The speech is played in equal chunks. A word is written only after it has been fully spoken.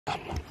Good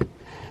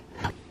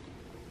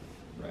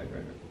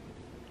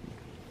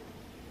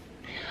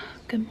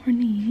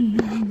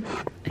morning.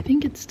 I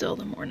think it's still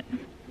the morning.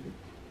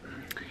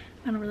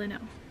 I don't really know.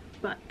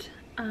 But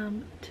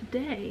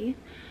today,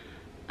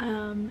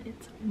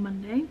 it's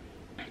Monday.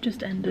 I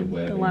just ended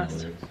the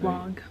last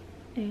vlog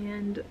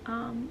and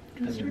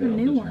gonna start a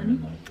new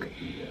one.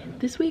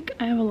 This week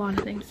I have a lot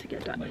of things to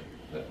get done.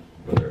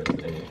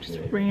 Just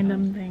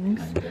random things,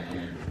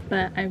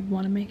 but I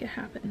want to make it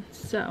happen.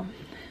 So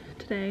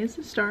today is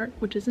the start,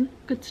 which isn't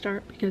a good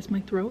start because my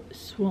throat is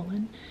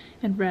swollen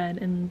and red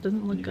and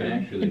doesn't look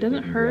good. It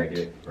doesn't hurt.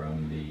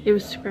 It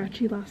was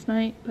scratchy last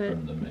night, but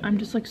I'm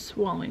just like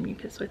swallowing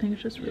mucus, so I think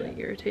it's just really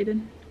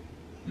irritated.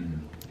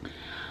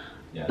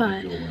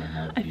 But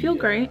I feel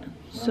great,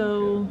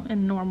 so,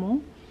 and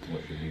normal.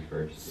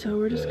 So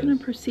we're just gonna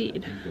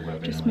proceed. I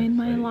just made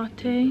my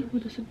latte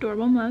with this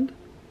adorable mug.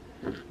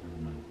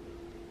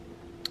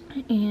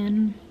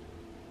 And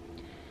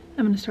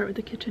I'm gonna start with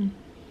the kitchen.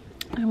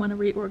 I want to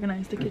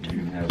reorganize the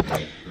kitchen.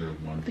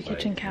 The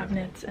kitchen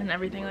cabinets and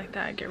everything like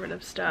that. Get rid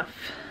of stuff.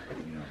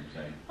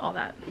 All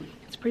that.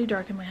 It's pretty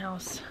dark in my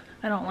house.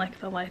 I don't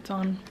like the lights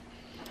on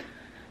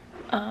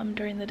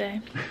during the day.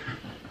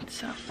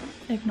 So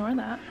ignore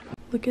that.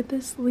 Look at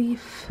this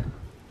leaf.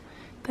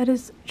 That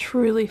is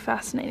truly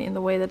fascinating,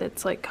 the way that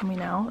it's like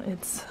coming out.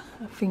 It's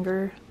a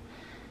finger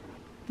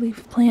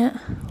leaf plant.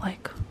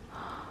 Like,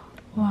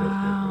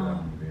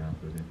 wow.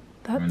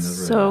 That's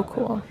so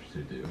cool.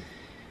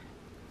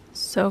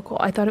 So cool.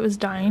 I thought it was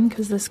dying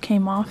because this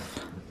came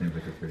off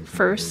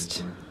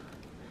first.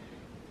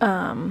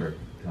 But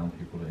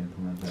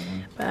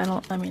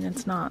I mean,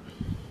 it's not.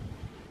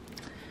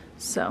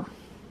 So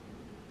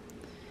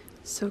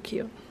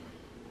cute.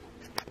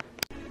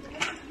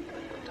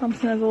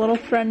 Thompson has a little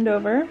friend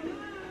over.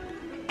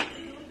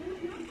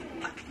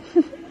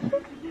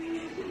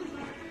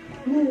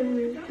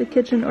 The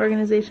kitchen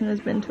organization has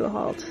been to a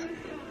halt.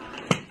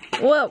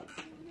 Whoa!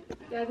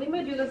 Yeah, I think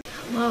I do this.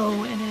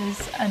 Hello, it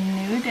is a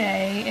new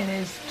day. It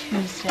is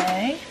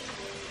Tuesday.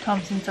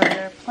 Thompson's over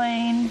there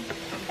playing.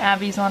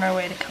 Abby's on her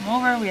way to come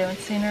over. We haven't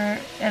seen her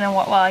in a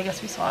while. Well, I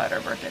guess we saw her at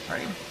her birthday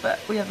party, but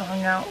we haven't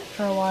hung out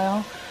for a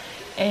while.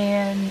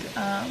 And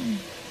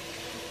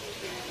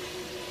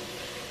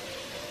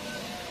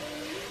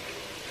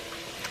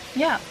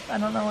yeah, I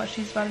don't know what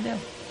she's about to do.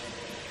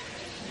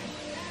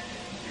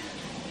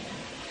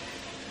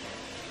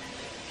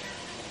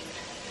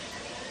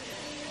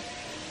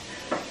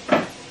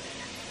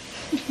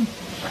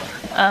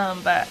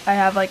 But I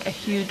have like a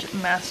huge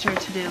master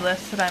to-do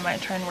list that I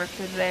might try and work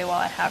through today while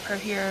I have her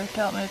here to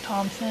help me with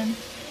Thompson.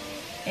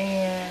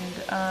 And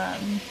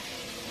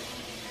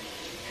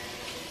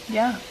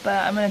yeah,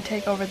 but I'm gonna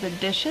take over the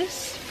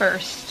dishes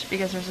first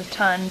because there's a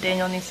ton.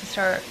 Daniel needs to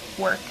start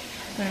work.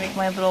 I'm gonna make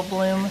my little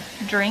Bloom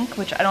drink,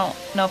 which I don't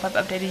know if I've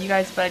updated you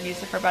guys, but I've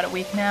used it for about a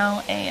week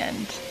now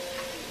and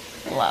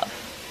love.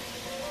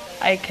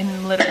 I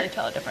can literally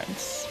tell a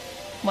difference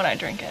when I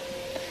drink it,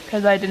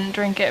 because I didn't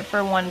drink it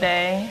for one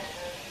day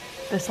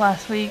this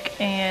last week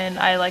and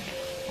I like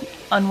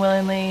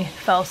unwillingly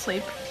fell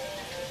asleep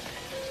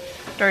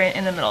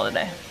in the middle of the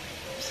day.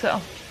 So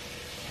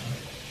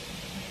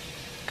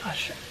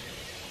gosh,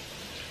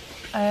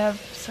 I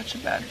have such a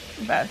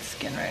bad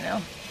skin right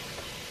now.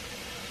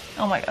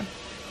 Oh my god.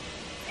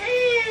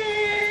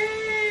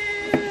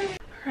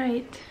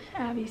 Alright,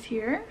 Abby's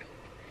here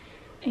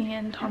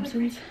and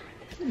Thompson's,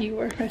 you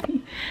are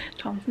ready.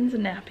 Thompson's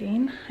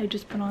napping. I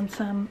just put on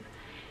some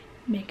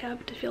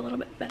makeup to feel a little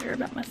bit better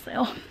about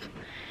myself.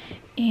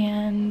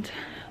 And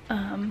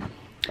I'm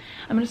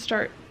gonna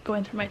start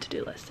going through my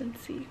to-do list and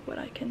see what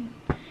I can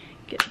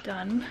get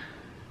done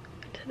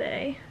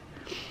today.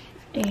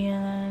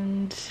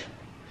 And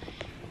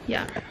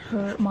yeah,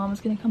 her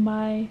mom's gonna come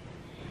by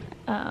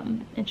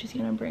and she's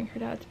gonna bring her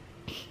dad's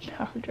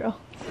power drill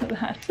so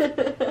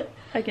that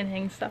I can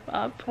hang stuff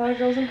up. Power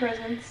drills and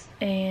presents.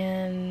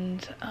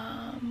 And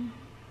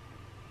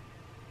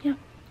yeah,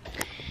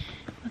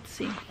 let's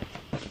see.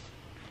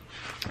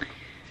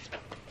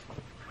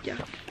 Yeah,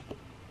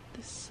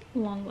 this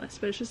long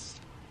list, but it's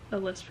just a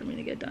list for me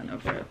to get done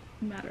over a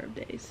matter of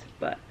days.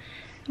 But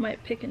I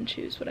might pick and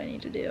choose what I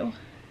need to do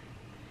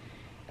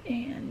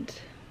and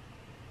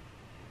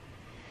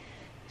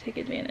take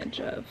advantage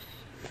of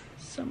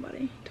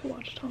somebody to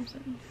watch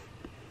Thompson.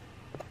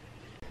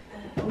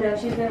 No,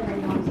 she's gonna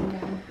bring Thompson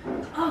down.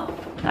 Oh,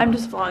 I'm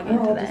just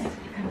vlogging today.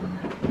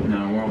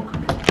 No,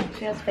 welcome.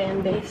 She has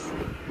fan base.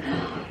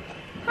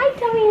 Hi,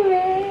 Tommy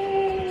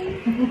Ray.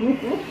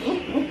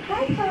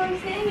 Hi,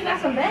 Thompson. You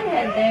got some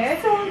bedhead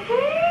there. So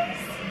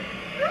nice.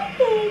 Hi,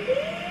 baby.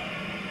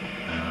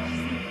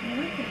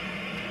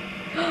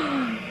 Hi.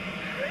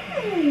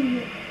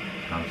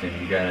 Thompson,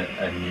 you got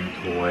a new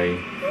toy.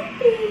 Hi,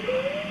 baby.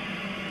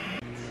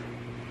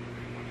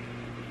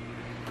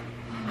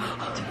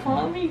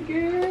 Tommy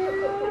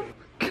girl.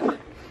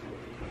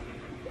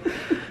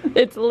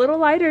 It's a little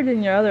lighter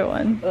than your other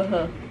one.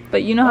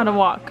 But you know how to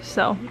walk,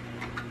 so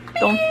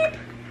don't.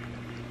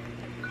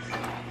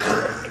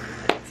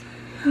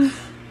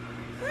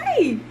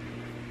 Hi.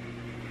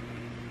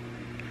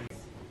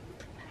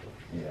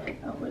 Yeah.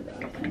 How were they,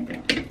 you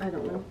think? I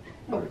don't know.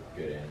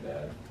 Good and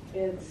bad.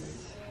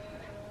 It's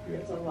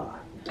a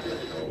lot.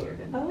 Roller.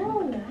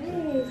 Oh,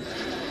 nice.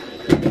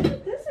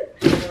 This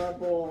is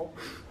adorable.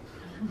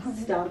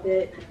 Stop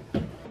it.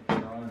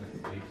 They're all in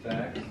the sleep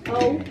sack.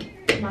 Oh You can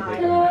take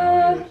my. them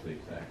out of your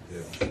sleep sack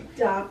too.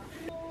 Stop.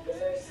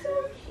 These are so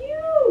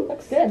cute.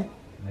 Looks good. And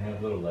they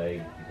have little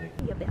legs. You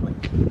can take them.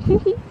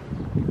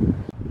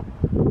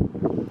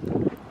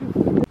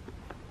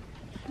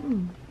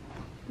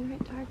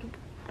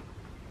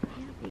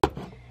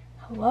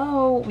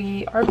 Hello,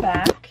 we are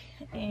back,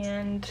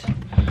 and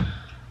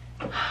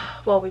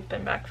well, we've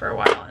been back for a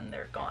while and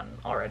they're gone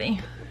already,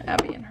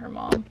 Abby and her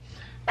mom.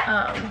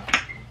 I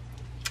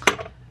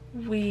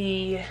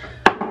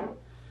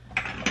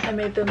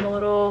made them a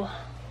little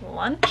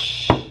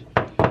lunch,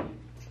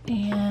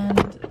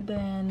 and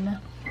then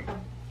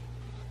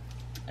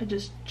I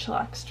just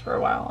chillaxed for a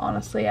while.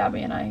 Honestly,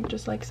 Abby and I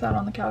just like sat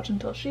on the couch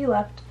until she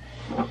left.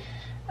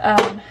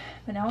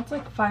 But now it's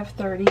like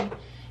 5:30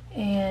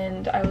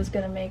 and I was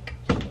gonna make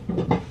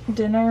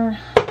dinner,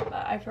 but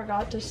I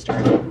forgot to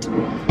start it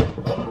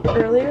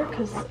earlier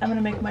because I'm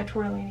gonna make my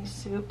tortellini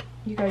soup.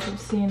 You guys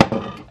have seen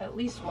it at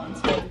least once,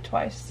 maybe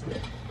twice.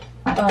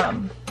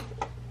 And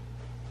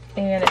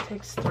it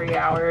takes 3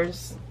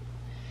 hours.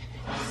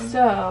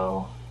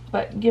 So,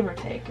 but give or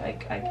take,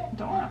 I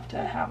don't have to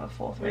have a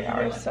full 3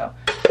 hours. So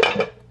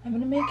I'm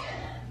gonna make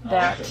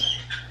that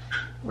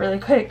really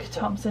quick.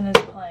 Thompson is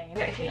playing.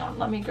 Okay, hang on,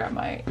 let me grab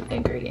my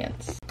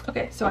ingredients.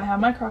 Okay, so I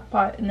have my crock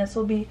pot, and this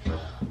will be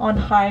on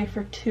high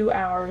for 2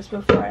 hours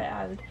before I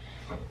add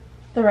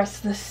the rest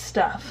of this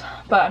stuff.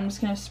 But I'm just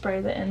gonna spray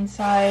the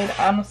inside.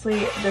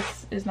 Honestly,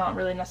 this is not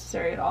really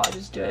necessary at all. I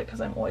just do it because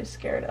I'm always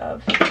scared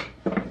of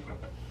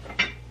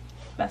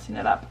messing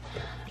it up.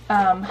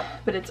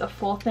 But it's a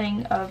full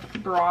thing of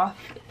broth.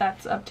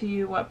 That's up to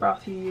you what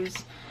broth you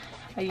use.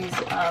 I use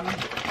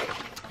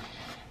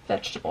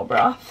vegetable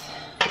broth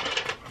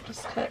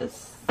just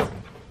because,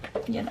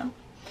 you know.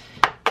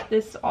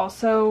 This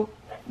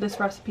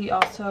recipe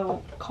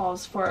also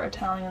calls for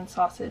Italian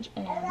sausage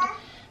and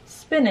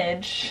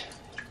spinach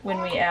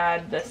when we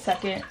add the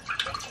second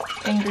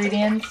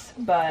ingredients,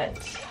 but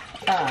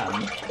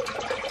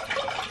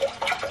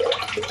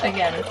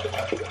again,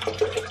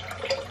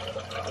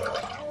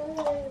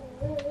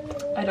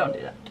 I don't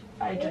do that.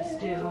 I just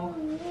do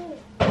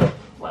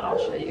what I'll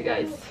show you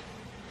guys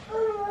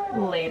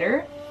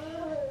later.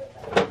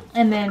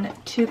 And then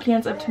 2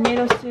 cans of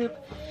tomato soup.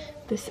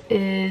 This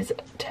is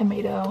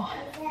tomato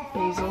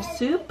basil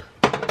soup.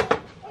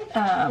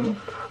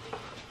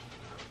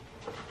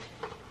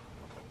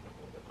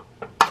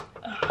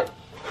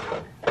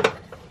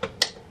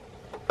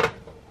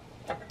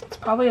 It's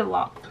probably a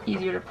lot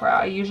easier to pour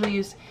out. I usually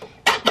use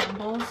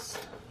Campbell's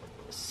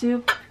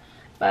soup,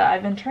 but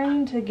I've been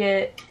trying to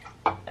get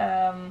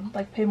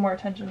like pay more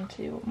attention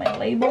to my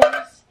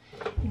labels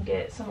and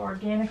get some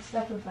organic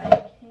stuff if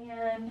I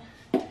can.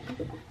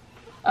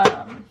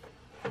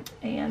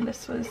 And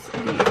this was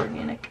the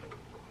organic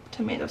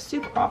tomato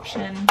soup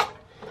option.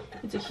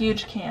 It's a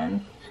huge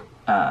can,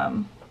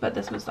 but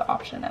this was the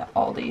option at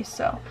Aldi,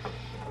 so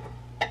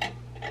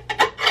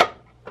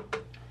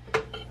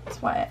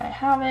that's why I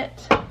have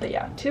it. But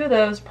yeah, 2 of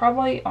those,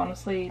 probably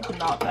honestly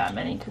not that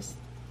many because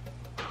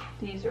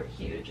these are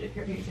huge if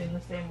you're using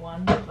the same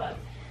one, but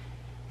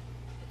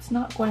it's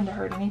not going to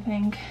hurt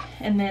anything.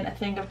 And then a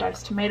thing of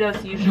diced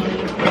tomatoes,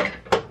 usually the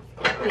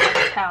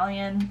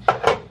Italian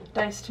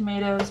diced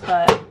tomatoes,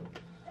 but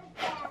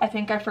I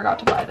think I forgot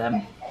to buy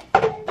them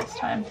this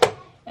time,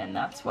 and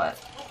that's what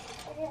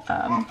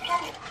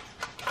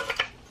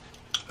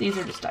these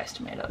are just diced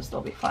tomatoes.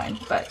 They'll be fine,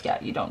 but yeah,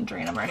 you don't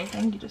drain them or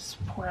anything, you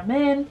just pour them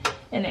in,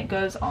 and it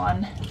goes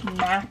on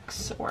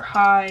max or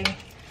high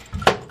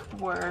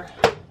for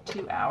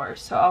 2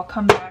 hours. So I'll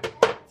come back,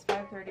 it's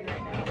 5:30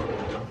 right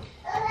now,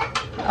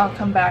 I'll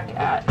come back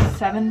at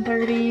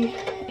 7:30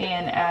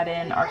 and add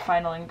in our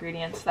final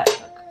ingredients that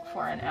took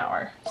for an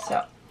hour.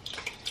 So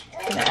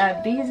I'm gonna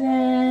add these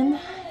in,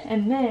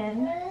 and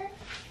then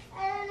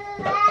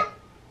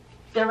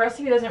the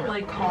recipe doesn't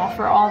really call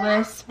for all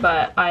this,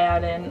 but I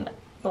add in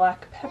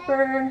black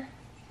pepper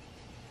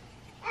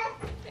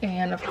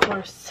and of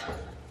course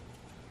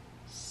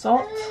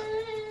salt.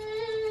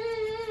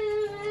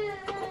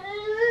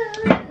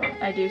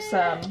 I do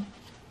some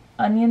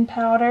onion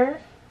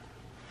powder,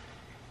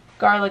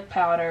 garlic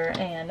powder,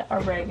 and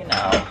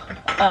oregano.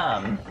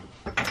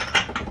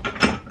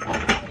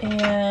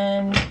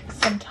 And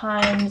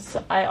sometimes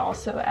I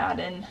also add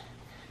in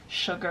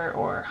sugar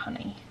or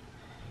honey,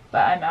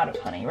 but I'm out of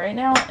honey right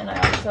now, and I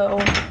also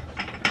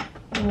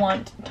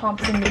want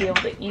Thompson to be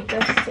able to eat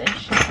this, and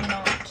she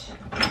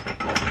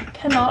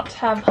cannot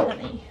have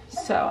honey,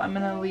 so I'm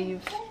gonna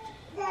leave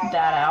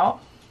that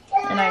out.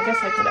 And I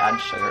guess I could add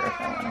sugar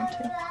if I wanted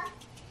to.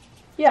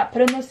 Yeah,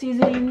 put in those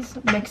seasonings,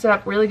 mix it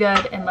up really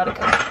good, and let it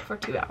cook for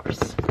 2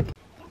 hours.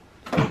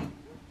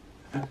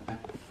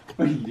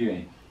 What are you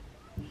doing?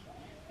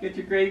 Get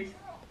your grapes?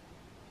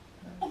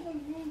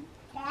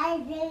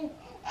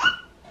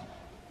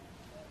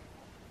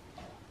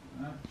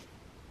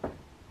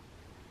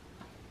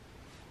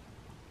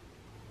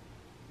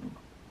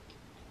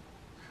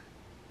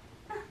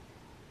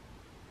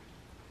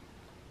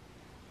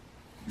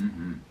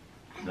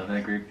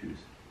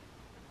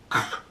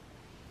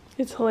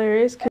 It's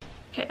hilarious.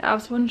 Okay, I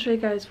also want to show you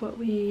guys what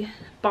we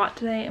bought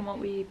today and what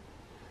we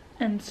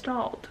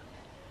installed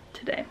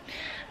today.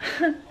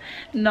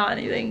 Not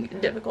anything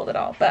difficult at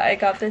all, but I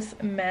got this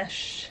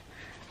mesh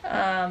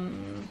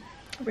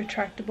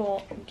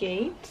retractable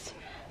gate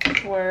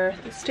for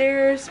the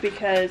stairs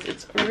because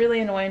it's really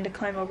annoying to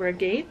climb over a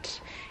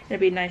gate. It'd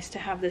be nice to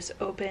have this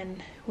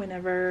open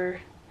whenever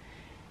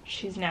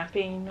she's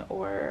napping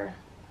or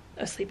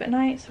asleep at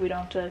night so we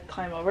don't have to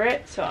climb over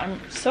it. So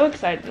I'm so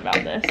excited about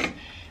this.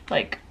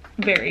 Like,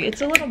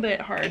 it's a little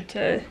bit hard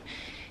to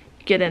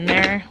get in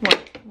there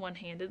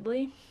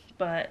one-handedly,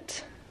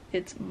 but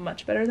it's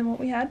much better than what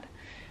we had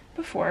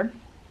before.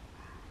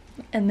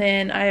 And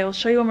then I'll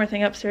show you one more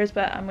thing upstairs,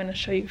 but I'm going to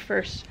show you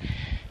first.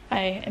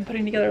 I am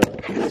putting together a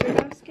little Easter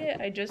basket.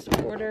 I just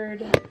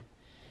ordered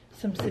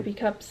some sippy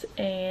cups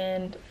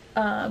and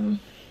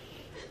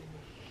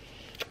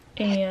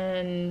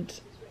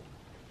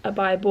a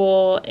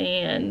Bible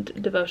and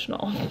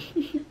devotional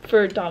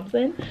for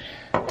Thompson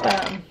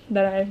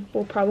that I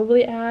will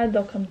probably add.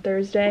 They'll come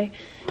Thursday.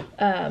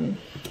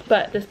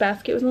 But this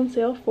basket was on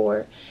sale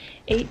for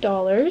 $8.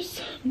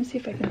 Let me see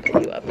if I can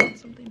put you up on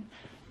something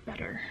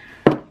better.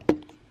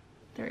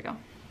 There we go.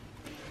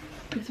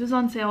 This was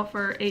on sale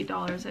for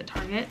 $8 at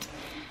Target.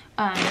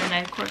 And I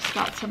of course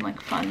got some like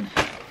fun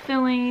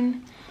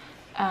filling.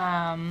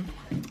 Some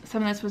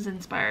of this was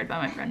inspired by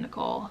my friend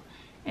Nicole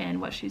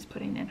and what she's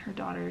putting in her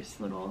daughter's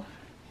little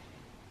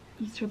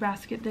Easter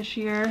basket this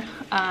year.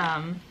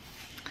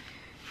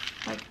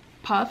 Like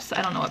puffs.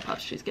 I don't know what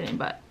puffs she's getting,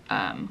 but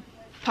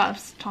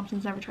puffs.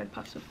 Thompson's never tried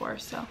puffs before,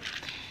 so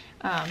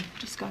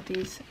just got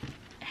these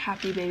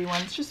happy baby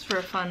ones just for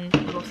a fun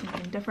little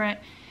something different.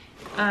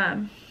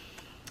 And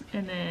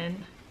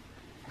then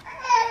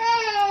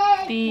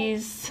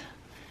these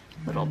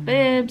little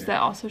bibs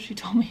that also she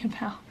told me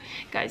about.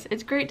 Guys,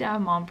 it's great to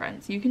have mom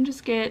friends. You can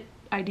just get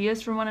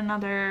ideas from one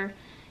another,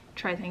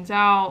 try things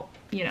out,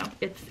 you know,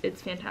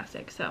 it's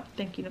fantastic. So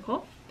thank you,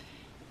 Nicole.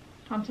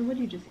 Thompson, what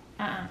did you just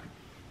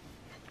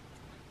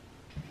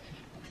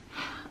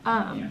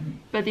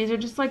but these are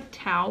just like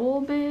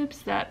towel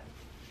bibs that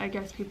I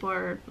guess people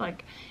are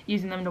like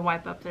using them to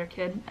wipe up their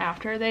kid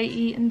after they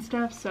eat and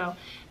stuff. So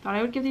thought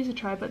I would give these a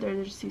try, but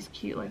they're just these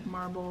cute like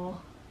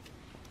marble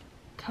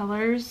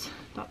colors.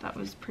 Thought that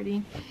was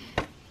pretty.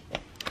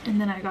 And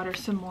then I got her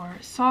some more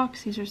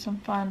socks. These are some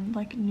fun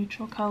like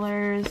neutral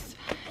colors.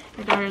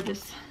 I got her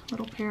this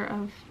little pair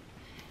of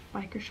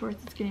biker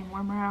shorts. It's getting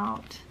warmer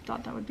out.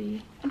 Thought that would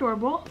be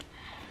adorable.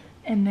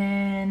 And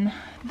then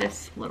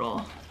this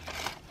little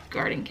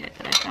garden kit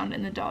that I found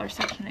in the dollar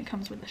section. It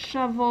comes with a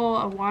shovel,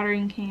 a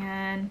watering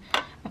can,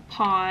 a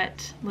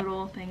pot,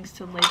 little things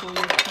to label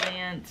your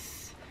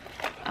plants,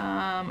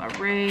 a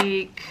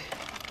rake,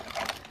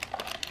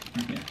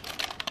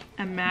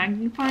 a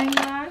magnifying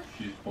glass.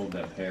 You just pulled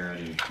that pear out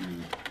of your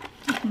shoe.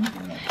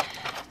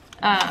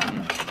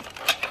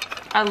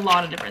 A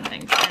lot of different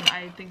things, and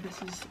I think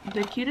this is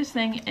the cutest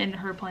thing in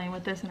her playing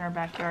with this in our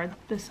backyard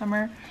this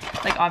summer.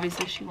 Like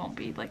obviously she won't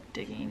be like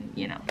digging,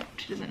 you know,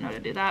 she doesn't know how to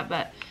do that,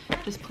 but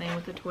just playing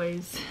with the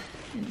toys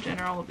in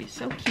general will be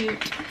so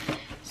cute.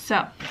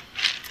 So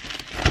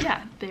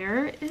yeah,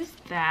 there is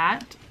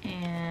that,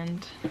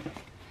 and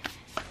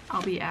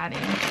I'll be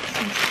adding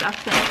some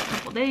stuff the next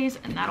couple days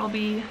and that'll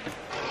be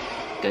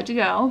good to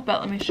go.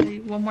 But let me show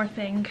you one more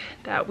thing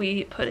that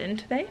we put in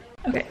today.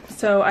 Okay,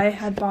 so I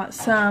had bought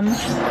some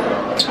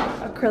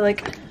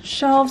acrylic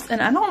shelves,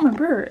 and I don't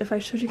remember if I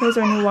showed you guys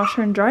our new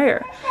washer and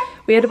dryer.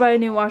 We had to buy a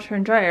new washer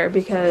and dryer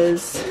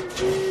because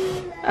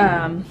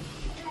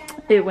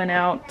it went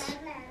out.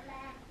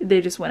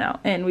 They just went out,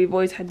 and we've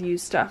always had to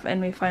use stuff,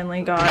 and we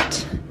finally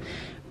got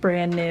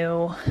brand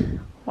new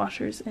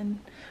washer and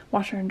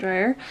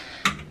dryer.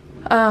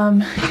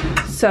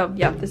 So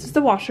yeah, this is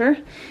the washer.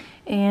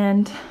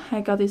 And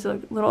I got these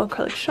little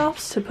acrylic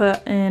shelves to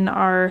put in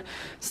our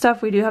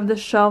stuff. We do have this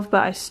shelf,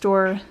 but I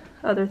store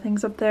other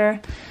things up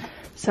there.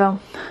 So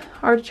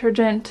our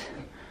detergent,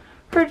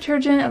 her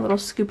detergent, a little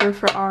scooper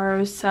for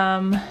ours,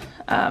 some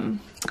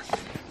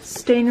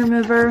stain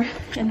remover,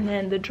 and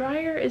then the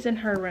dryer is in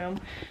her room,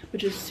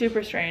 which is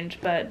super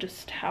strange, but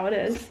just how it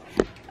is.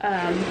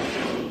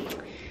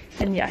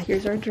 And yeah,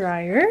 here's our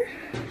dryer.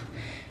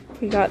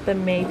 We got the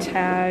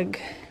Maytag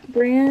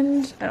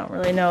brand. I don't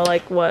really know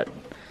like what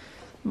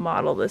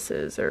model this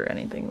is or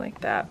anything like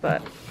that,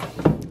 but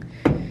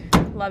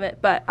love it.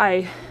 But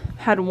I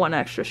had one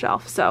extra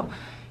shelf, so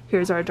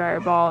here's our dryer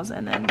balls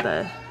and then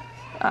the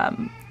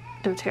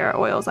doTERRA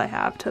oils I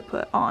have to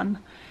put on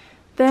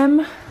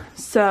them.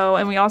 So,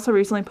 and we also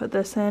recently put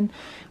this in,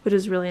 which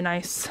is really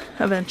nice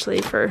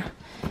eventually for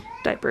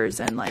diapers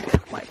and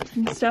like wipes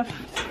and stuff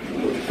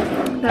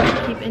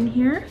that we keep in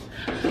here.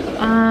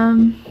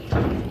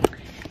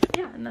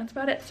 Yeah, and that's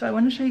about it. So I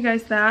want to show you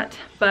guys that,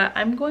 but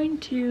I'm going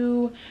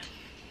to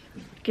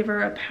give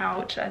her a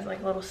pouch as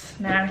like a little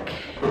snack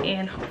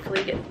and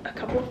hopefully get a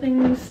couple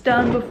things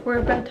done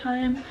before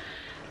bedtime.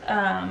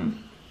 I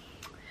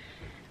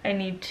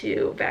need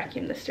to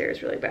vacuum the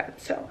stairs really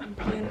bad, so I'm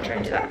probably gonna try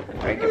to do that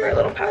after I give her a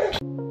little pouch.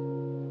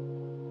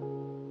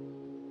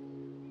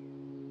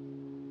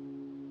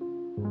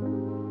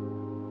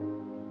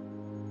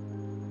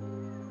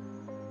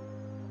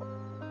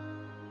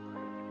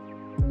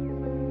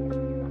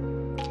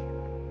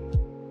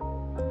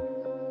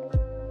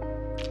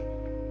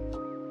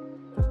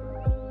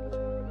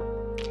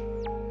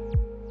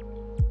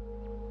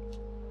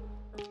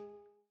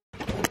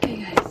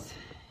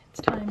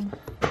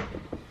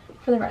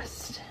 for the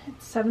rest.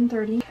 It's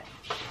 7:30.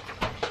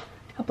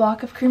 A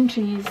block of cream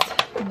cheese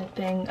and a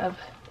thing of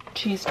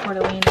cheese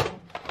tortellini.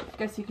 I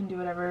guess you can do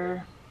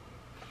whatever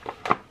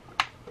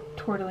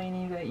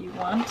tortellini that you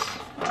want,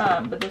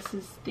 but this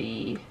is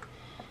the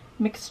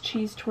mixed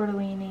cheese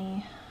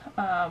tortellini.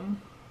 I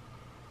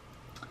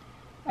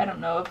don't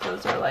know if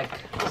those are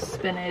like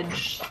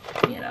spinach,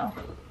 you know.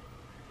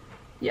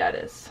 Yeah, it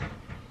is.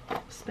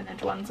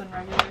 Spinach ones and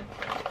regular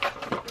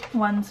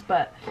ones,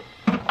 but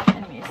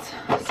anyways,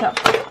 so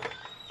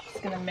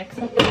just gonna mix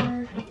up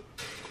the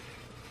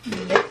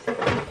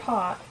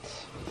pot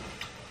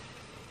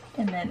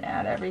and then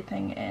add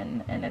everything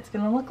in, and it's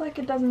gonna look like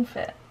it doesn't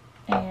fit,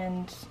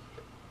 and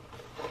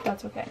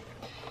that's okay,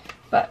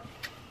 but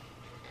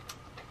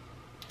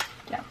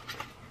yeah,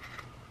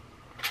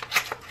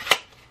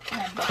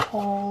 add the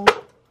whole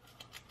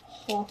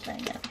thing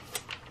in.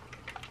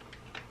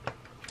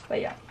 But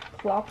yeah,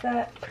 plop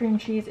that cream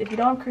cheese. If you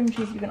don't have cream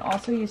cheese, you can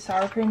also use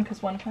sour cream,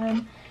 because one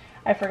time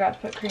I forgot to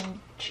put cream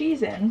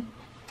cheese in,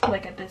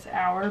 like at this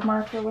hour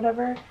mark or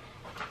whatever,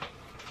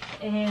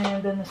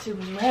 and then the soup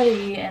was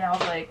ready and I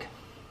was like,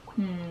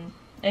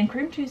 and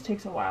cream cheese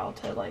takes a while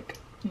to like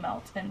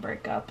melt and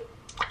break up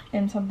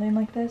in something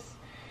like this,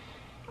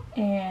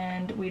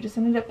 and we just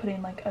ended up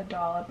putting like a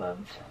dollop of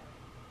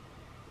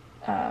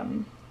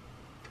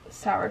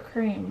sour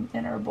cream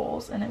in our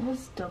bowls, and it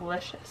was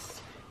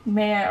delicious.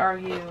 May I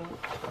argue,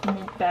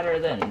 better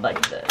than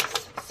like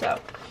this, so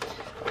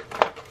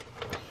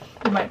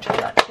you might try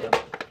that too.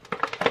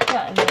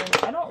 Yeah, and then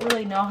I don't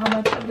really know how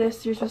much of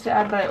this you're supposed to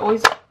add, but I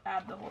always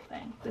add the whole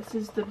thing. This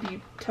is the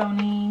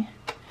Buitoni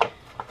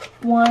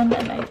one,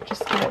 and I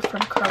just get it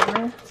from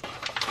Kroger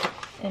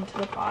into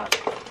the pot.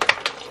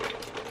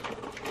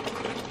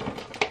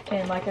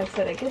 And like I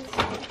said, it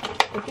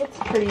gets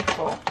pretty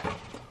full.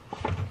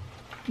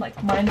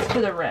 Like mine's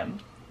to the rim.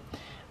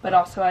 But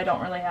also I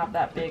don't really have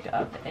that big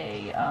of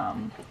a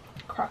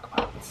crock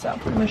pot, so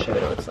I'm gonna show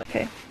you what it looks like.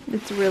 Okay,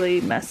 it's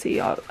really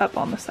messy up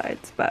on the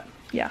sides, but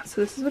yeah,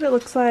 so this is what it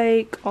looks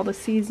like. All the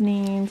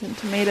seasonings and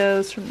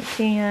tomatoes from the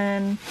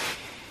can,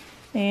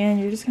 and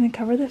you're just gonna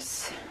cover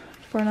this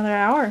for another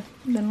hour.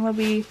 Then it'll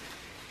be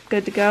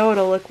good to go.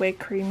 It'll look way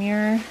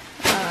creamier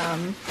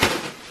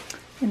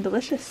and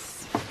delicious.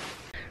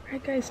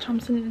 Alright guys,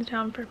 Tom's into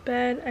town for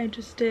bed. I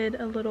just did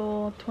a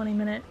little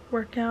 20-minute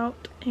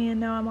workout,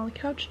 and now I'm on the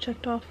couch,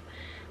 checked off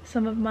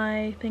some of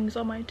my things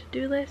on my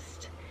to-do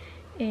list,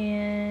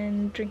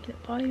 and drinking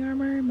Body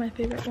Armor. My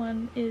favorite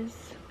one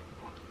is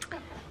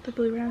the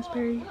blue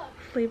raspberry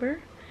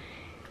flavor,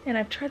 and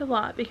I've tried a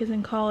lot because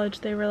in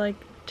college they were like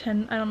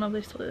 10, I don't know if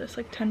they still do this,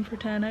 like 10 for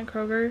 10 at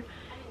Kroger,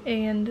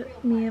 and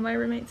me and my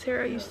roommate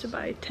Sarah used to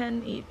buy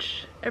 10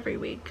 each every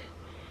week,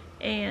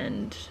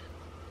 and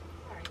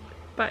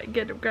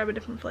grab a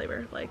different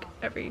flavor like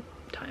every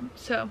time,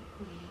 so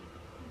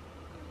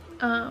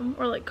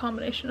or like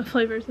combination of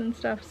flavors and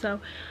stuff, so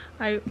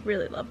I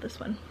really love this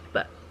one.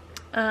 But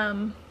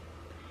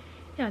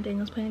yeah,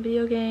 Daniel's playing a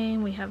video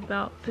game. We have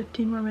about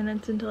 15 more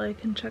minutes until I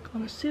can check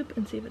on the soup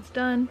and see if it's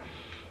done,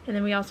 and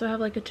then we also have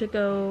like a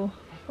to-go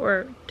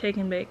or take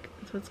and bake,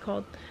 that's what it's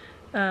called,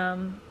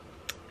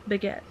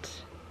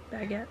 baguette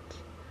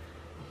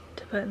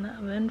to put in the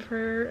oven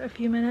for a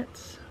few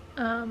minutes,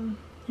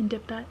 and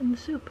dip that in the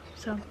soup,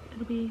 so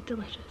it'll be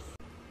delicious.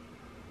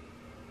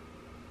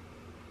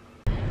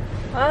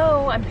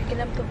 Oh, I'm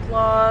picking up the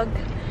vlog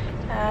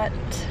at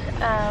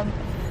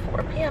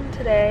 4 p.m.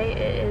 today.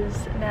 It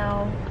is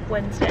now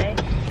Wednesday,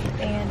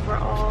 and we're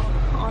all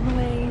on the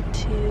way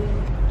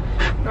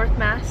to North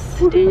Mass.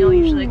 Daniel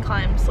usually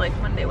climbs like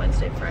Monday,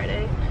 Wednesday,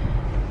 Friday,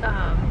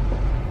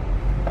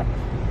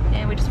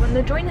 and we just wanted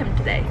to join him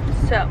today,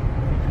 so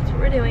that's what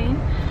we're doing.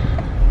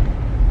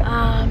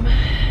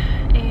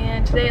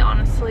 And today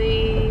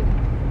honestly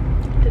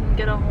didn't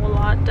get a whole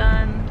lot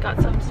done.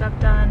 Got some stuff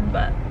done,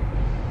 but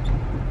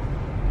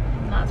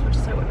not as much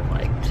as I would have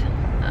liked.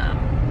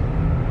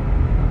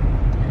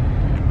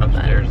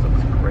 Upstairs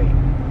looks great.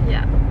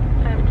 Yeah,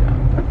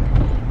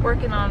 I'm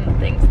working on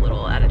things a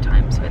little at a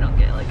time so I don't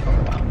get like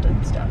overwhelmed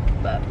and stuff.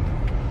 But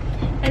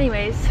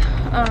anyways,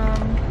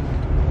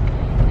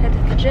 head to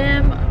the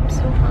gym. I'm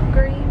so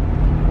hungry.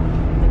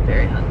 I'm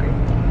very hungry.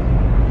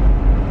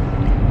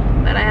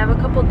 But I have a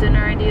couple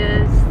dinner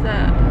ideas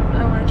that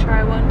I want to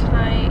try one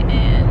tonight,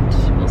 and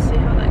we'll see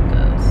how that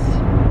goes.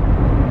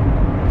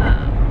 I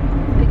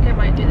think I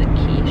might do the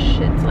quiche.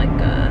 It's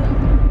like a,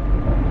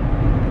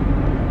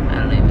 I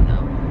don't even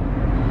know,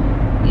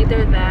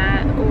 either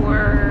that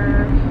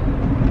or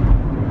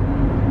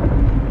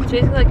it's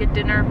basically like a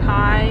dinner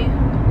pie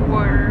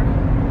or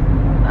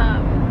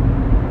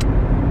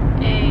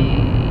a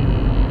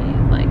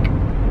like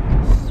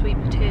sweet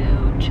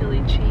potato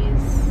chili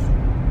cheese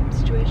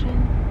situation.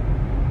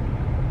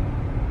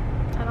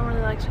 I don't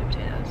really like sweet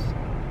potatoes,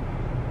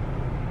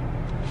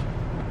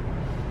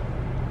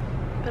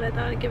 but I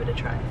thought I'd give it a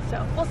try,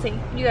 so we'll see.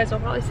 You guys will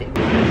probably see.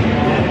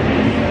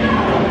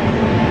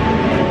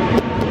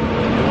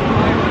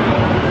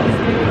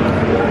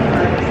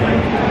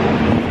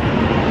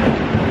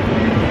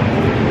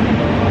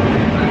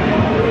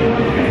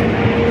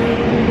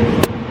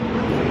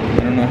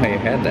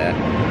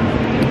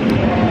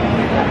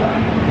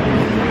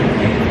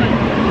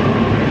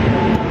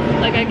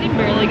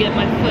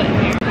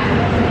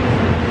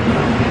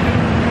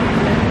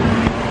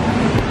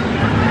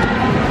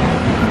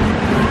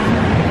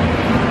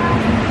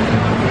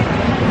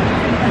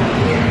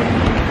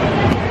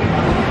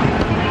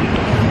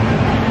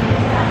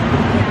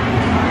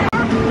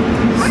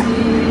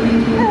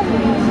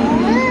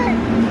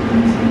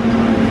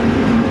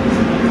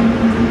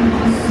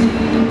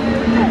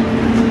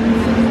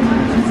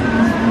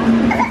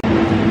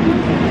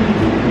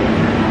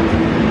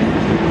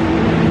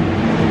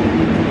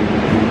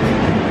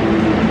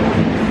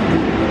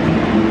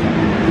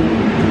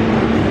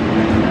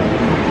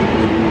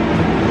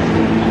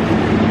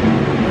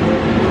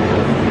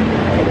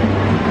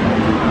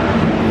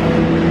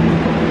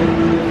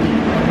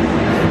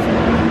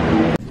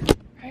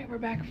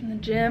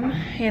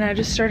 and I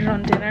just started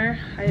on dinner.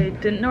 I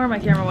didn't know where my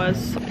camera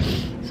was,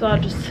 so I'll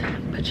just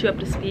put you up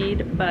to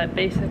speed. But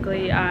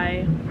basically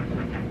I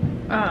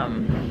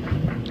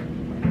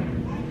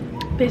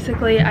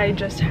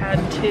just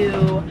had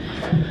to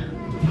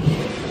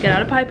get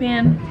out a pie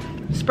pan,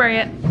 spray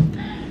it,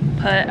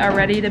 put a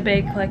ready to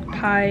bake like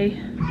pie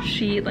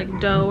sheet, like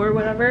dough or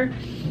whatever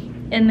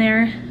in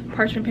there,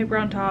 parchment paper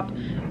on top,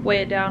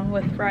 weigh it down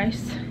with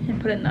rice, and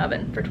put it in the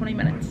oven for 20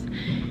 minutes.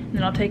 And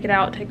then I'll take it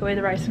out, take away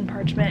the rice and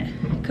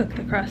parchment, cook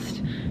the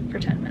crust for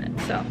 10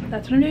 minutes. So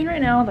that's what I'm doing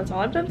right now. That's all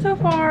I've done so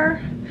far.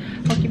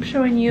 I'll keep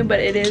showing you, but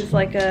it is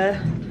like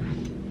a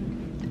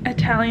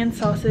Italian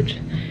sausage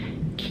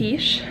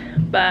quiche,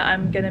 but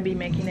I'm gonna be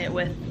making it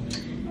with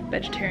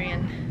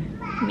vegetarian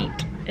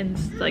meat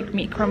and like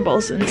meat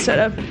crumbles instead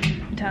of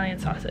Italian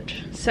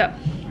sausage. So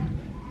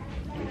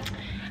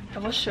I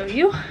will show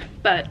you,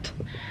 but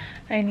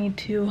I need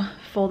to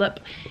fold up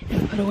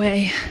and put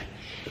away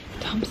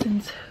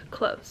Thompson's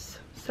clothes.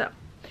 So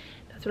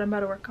that's what I'm about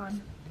to work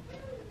on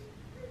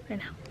right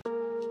now.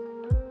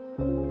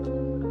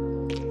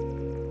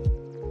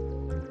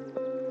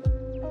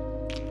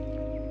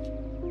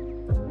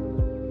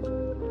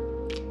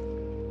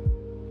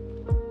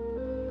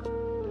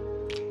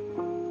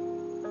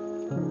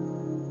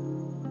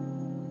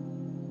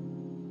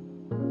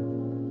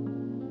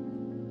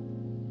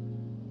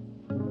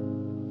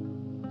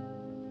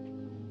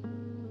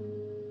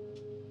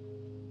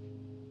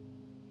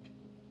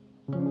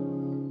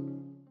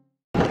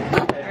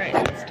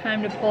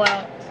 Time to pull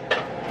out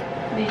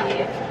the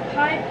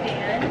pie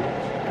pan.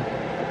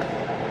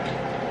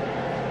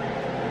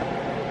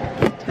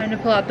 Time to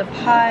pull out the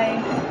pie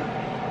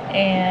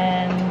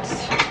and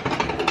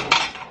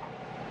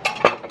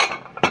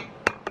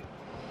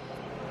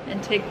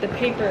take the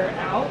paper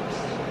out.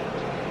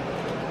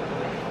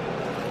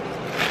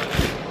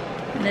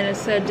 And then it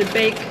said to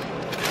bake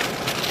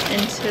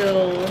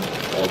until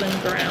golden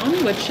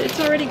brown, which it's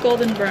already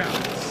golden brown.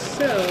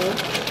 So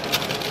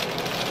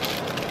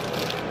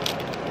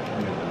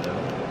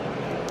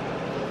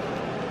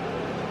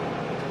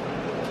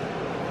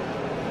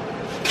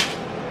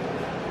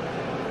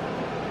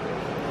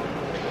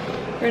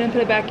we're gonna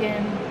put it back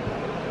in.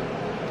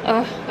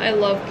 I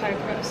love pie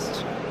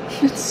crust.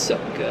 It's so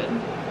good.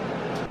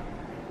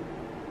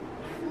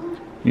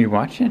 You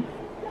watching?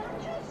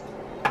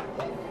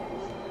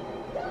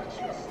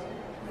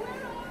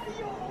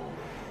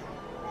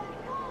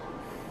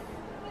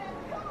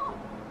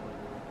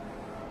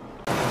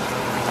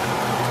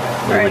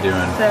 What are we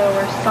doing? So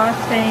we're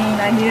sauteing.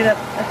 I heated up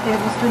a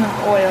tablespoon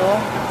of oil,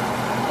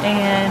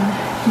 and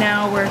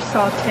now we're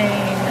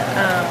sauteing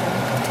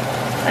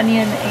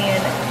onion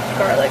and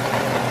garlic,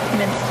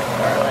 minced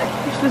garlic.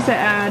 You're supposed to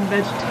add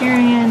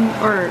vegetarian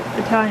or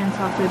Italian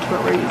sausage,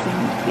 but we're using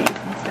these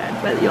instead.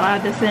 But you'll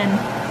add this in,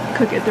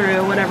 cook it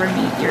through whatever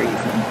meat you're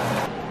using.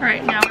 All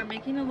right, now we're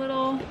making a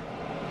little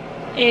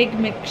egg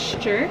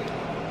mixture.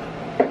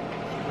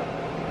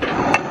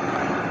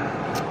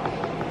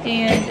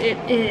 And it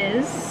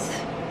is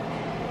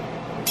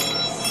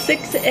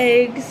 6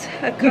 eggs,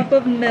 a cup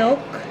of milk,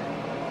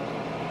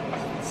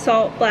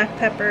 salt, black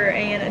pepper,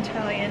 and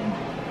Italian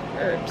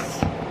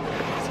herbs.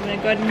 So I'm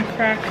gonna go ahead and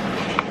crack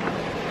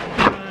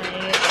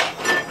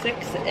my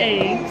 6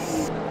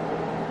 eggs.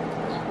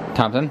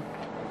 Thompson,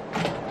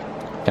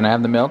 can I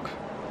have the milk?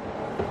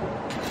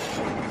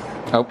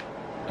 Oh,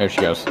 there she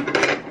goes.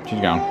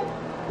 She's gone.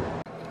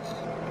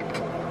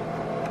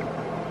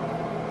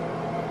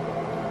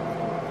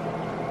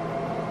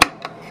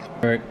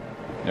 Alright,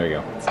 there we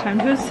go. It's time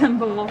to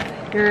assemble.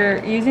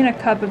 You're using a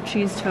cup of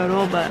cheese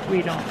total, but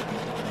we don't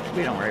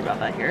worry about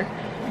that here.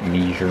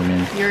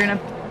 Measurement. You're gonna.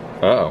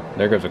 Uh-oh,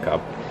 there goes a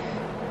cup.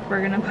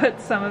 We're gonna put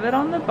some of it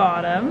on the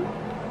bottom.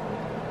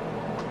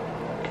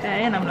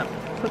 Okay, and I'm gonna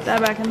put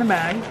that back in the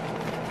bag.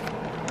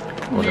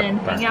 And then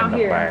hang out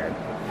here.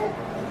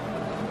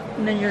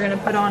 And then you're gonna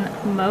put on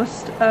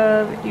most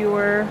of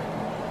your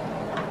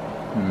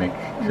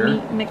mixture.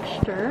 Meat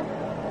mixture.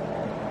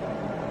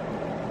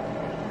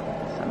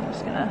 So I'm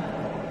just gonna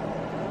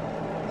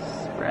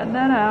spread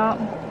that out.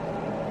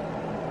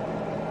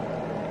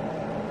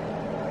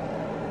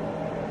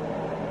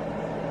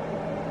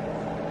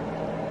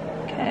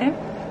 Okay,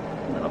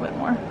 a little bit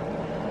more.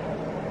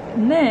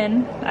 And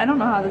then, I don't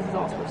know how this is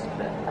all supposed to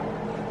fit.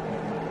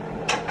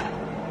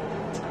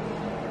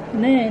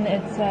 And then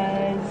it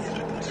says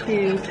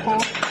to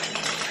top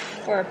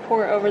or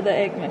pour over the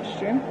egg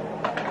mixture.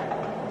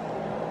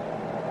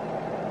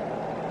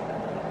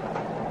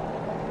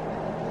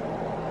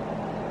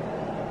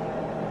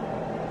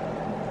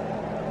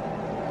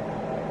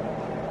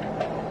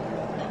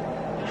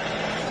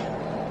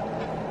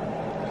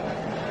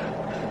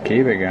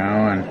 Keep it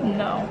going.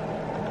 No.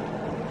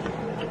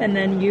 And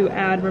then you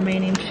add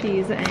remaining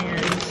cheese and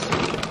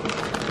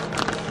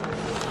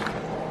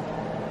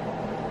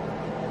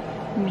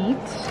meat.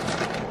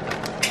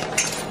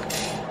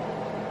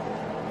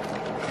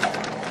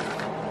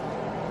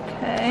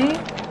 Okay.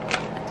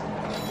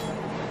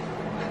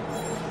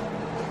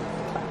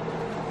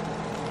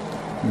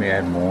 May I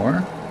add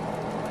more?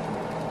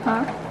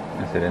 Huh?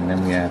 It it and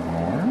then we add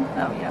more?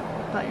 Oh, yeah.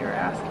 I thought you were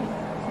asking.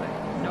 It's like,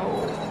 no.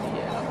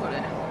 Yeah, put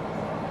it.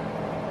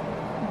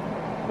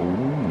 Oh,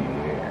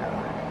 yeah.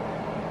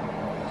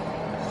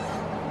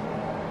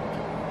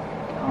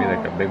 Be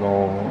like a big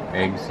old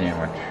egg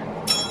sandwich.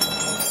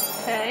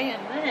 Okay,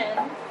 and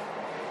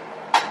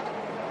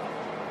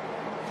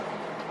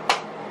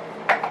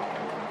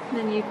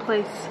then you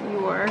place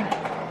your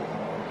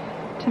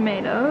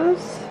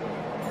tomatoes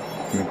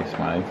Make a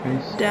smiley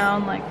face.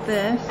 down like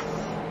this.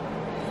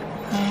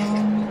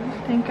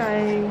 I think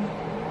I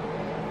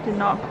did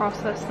not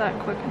process that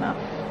quick enough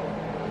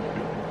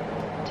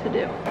to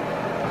do.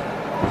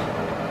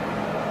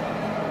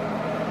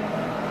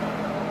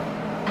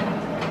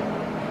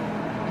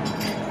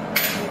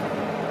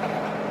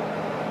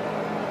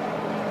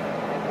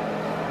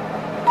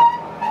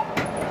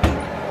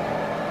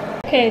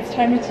 Okay, it's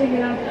time to take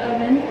it out of the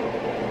oven.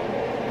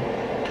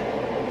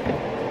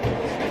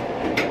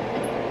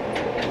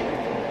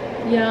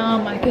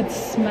 Yum, I could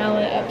smell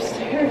it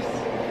upstairs.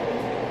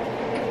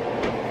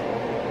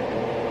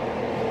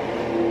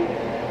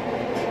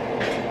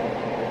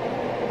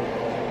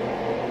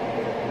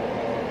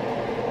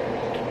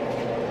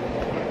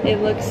 It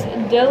looks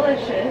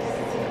delicious.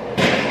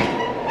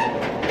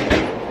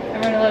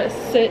 I'm gonna let it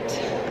sit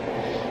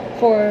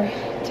for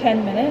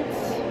 10 minutes.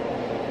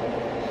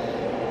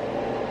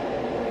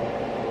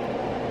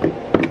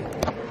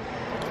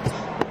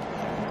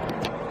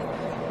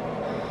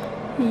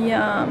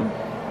 Yum.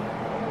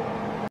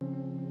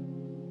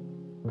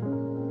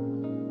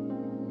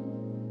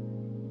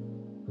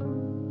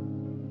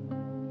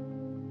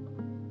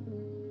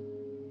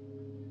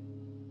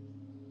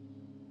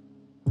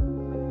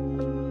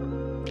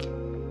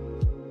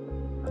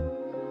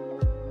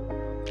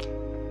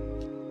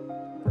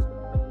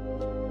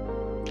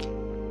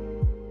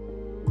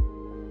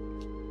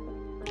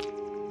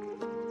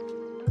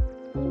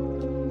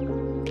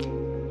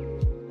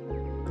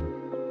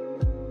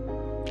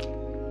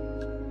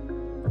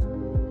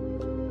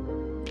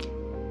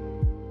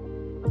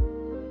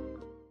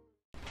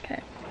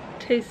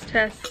 Taste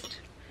test.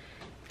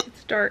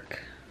 It's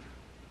dark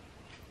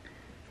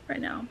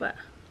right now, but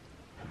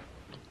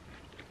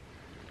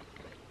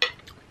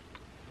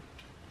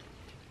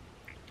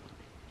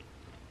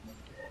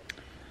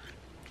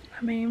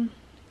I mean,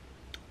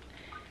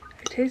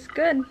 it tastes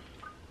good.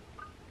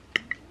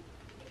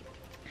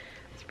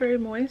 It's very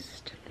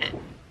moist.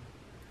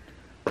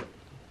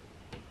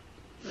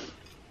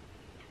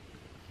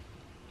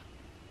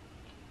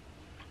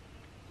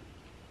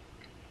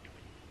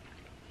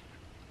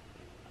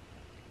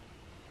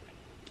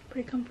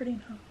 Pretty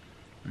comforting, huh?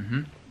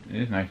 Mm-hmm.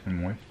 It is nice and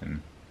moist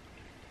and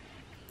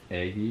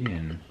eggy,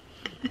 and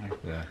I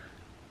like the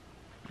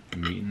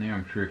meat in there.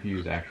 I'm sure if you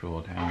use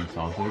actual Italian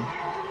sausage,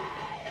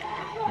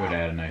 it would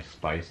add a nice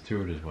spice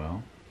to it as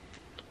well.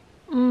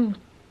 Mm.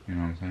 You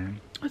know what I'm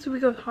saying? So we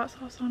go with hot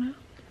sauce on it.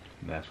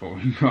 That's what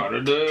we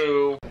gotta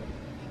do.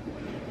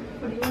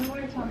 What do you want to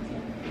wear,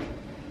 Thompson?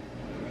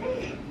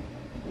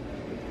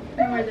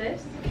 Can I wear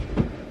this?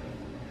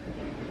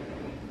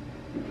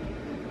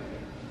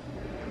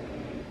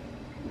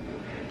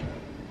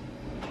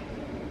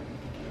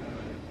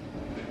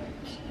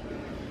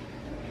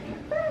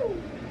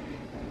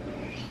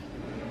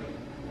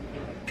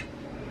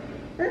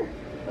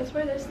 Let's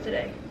wear this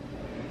today.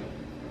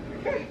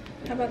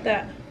 How about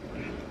that?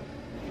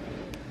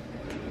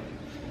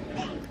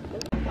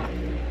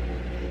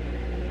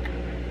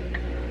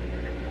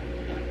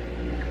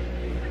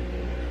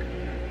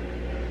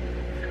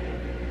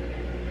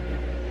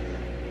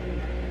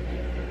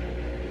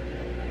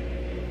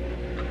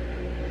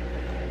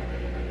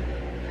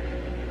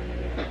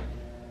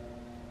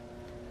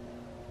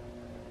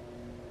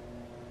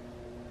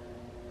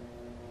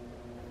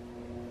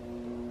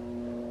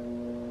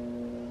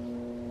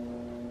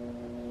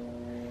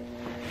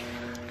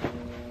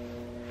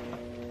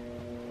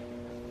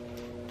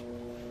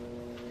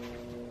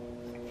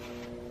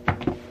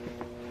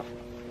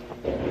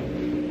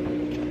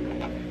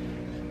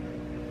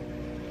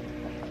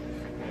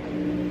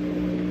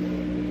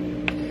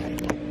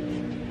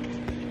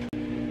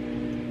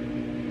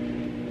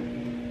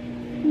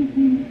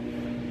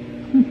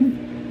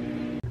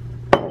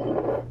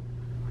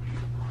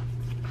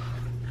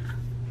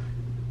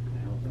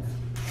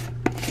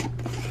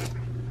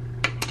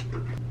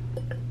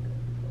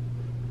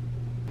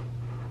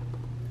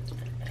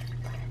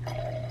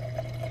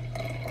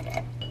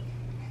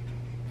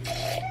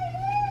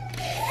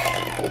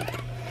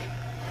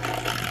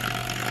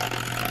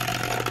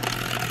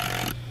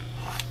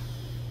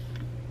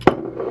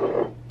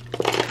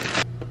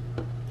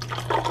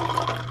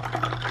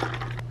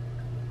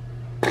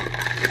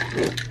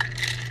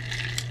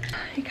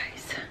 Hey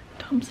guys,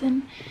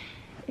 Thompson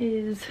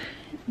is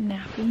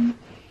napping,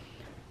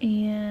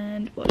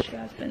 and well, she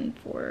has been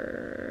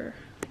for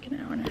like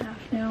an hour and a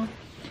half now.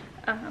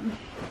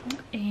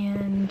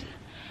 And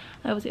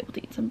I was able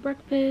to eat some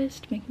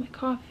breakfast, make my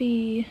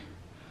coffee.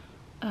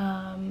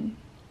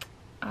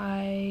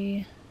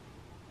 I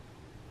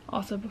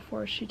also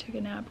before she took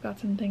a nap, got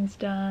some things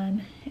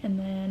done, and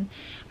then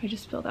I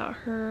just filled out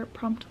her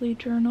Promptly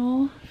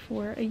journal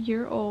for a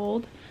year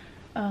old.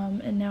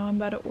 And now I'm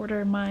about to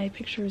order my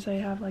pictures. I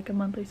have like a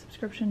monthly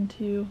subscription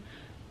to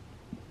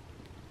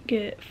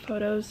get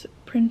photos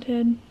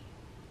printed,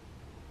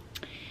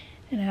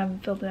 and I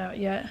haven't filled it out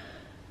yet.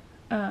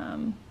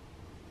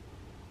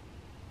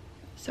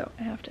 So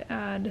I have to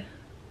add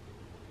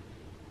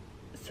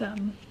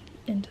some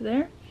into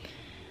there.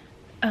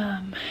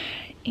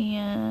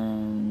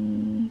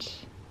 And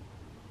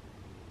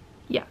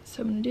yeah,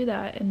 so I'm gonna do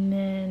that, and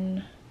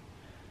then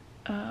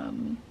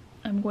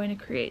I'm going to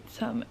create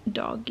some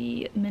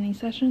doggy mini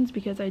sessions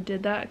because I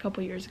did that a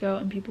couple years ago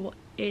and people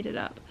ate it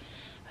up.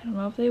 I don't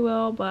know if they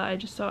will, but I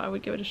just thought I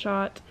would give it a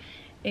shot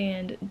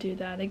and do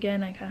that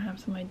again. I kind of have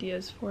some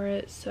ideas for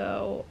it,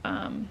 so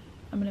I'm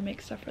gonna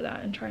make stuff for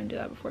that and try and do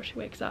that before she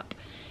wakes up.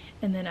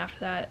 And then after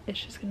that,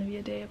 it's just gonna be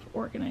a day of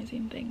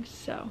organizing things.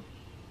 So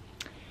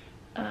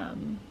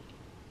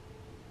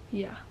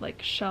yeah,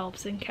 like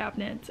shelves and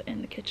cabinets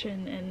and the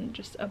kitchen and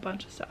just a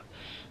bunch of stuff.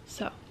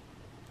 So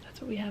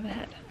that's what we have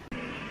ahead.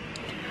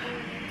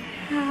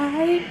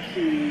 Hi,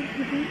 cutie.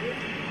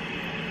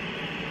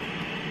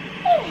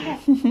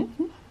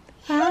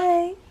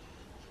 Hi.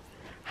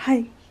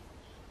 Hi.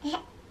 Hey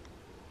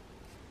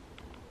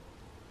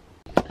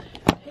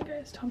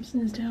guys,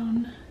 Thompson is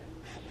down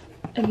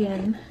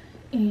again,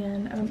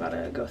 and I'm about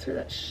to go through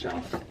that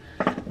shelf,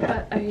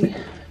 but I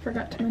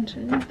forgot to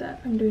mention that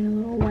I'm doing a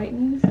little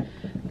whitening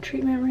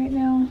treatment right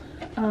now.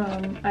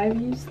 I've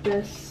used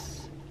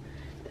this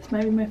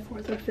might be my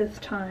 4th or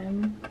 5th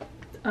time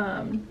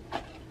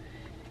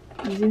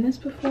using this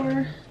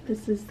before.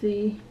 This is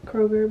the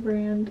Kroger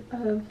brand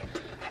of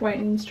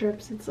whitening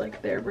strips. It's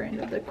like their brand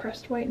of the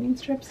Crest whitening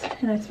strips,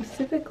 and I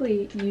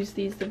specifically used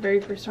these the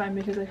very first time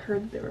because I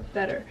heard that they were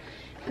better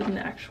than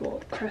the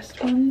actual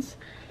Crest ones,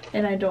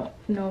 and I don't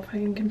know if I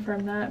can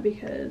confirm that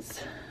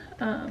because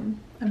I've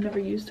never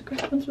used the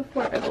Crest ones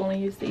before. I've only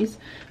used these,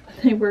 but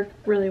they work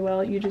really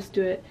well. You just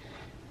do it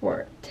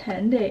for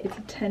 10 days. It's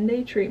a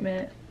 10-day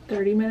treatment,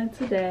 30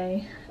 minutes a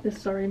day. This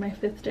is already my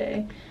 5th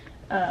day,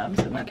 so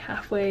I'm like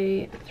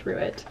halfway through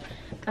it.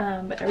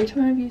 But every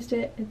time I've used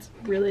it, it's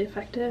really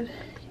effective,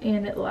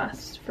 and it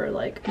lasts for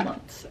like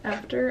months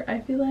after,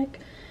 I feel like.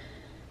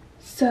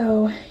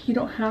 So you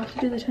don't have to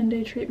do the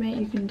 10-day treatment.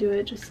 You can do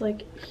it just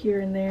like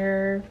here and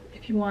there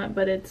if you want,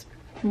 but it's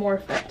more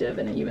effective,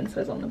 and it even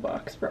says on the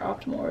box, for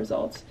optimal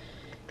results,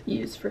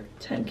 use for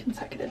 10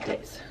 consecutive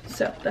days.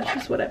 So that's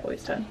just what I've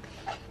always done.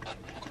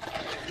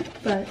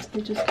 But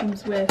it just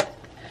comes with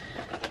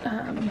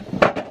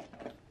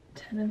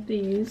 10 of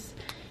these,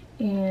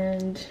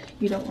 and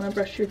you don't want to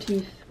brush your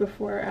teeth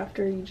before or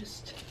after. You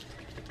just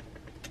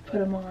put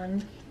them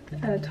on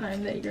at a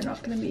time that you're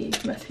not going to be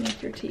messing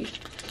with your teeth.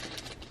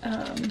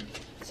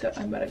 So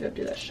I'm about to go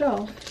do that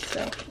shelf,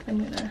 so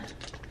I'm gonna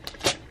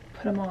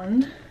put them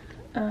on.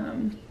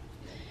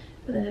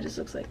 But then it just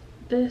looks like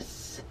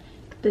this.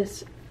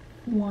 This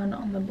one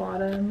on the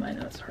bottom, I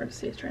know it's hard to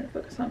see, it's trying to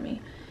focus on me.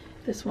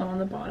 This one on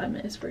the bottom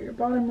is for your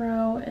bottom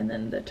row, and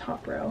then the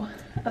top row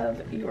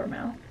of your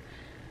mouth.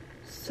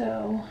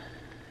 So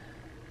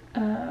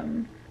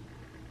I'm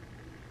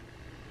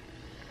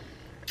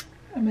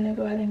gonna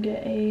go ahead and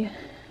get a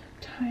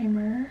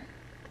timer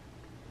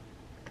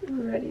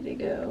ready to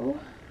go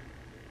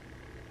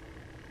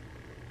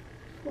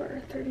for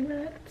 30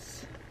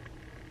 minutes.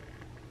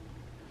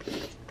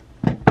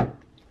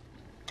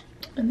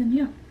 And then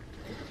yeah,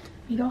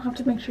 you don't have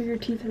to make sure your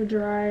teeth are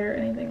dry or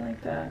anything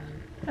like that.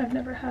 I've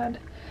never had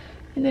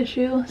an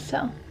issue,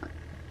 so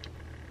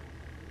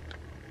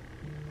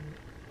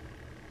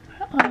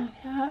put on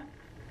like that,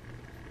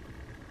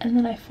 and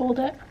then I fold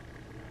it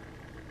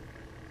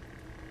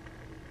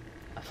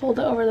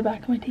over the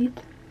back of my teeth.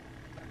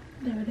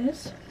 There it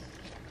is.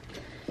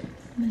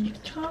 And then you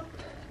chop.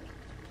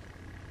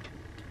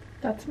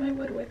 That's my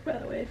wood wick, by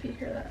the way, if you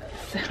hear that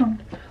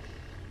sound.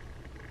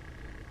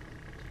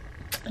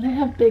 And I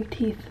have big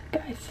teeth,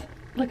 guys.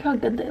 Look how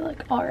good they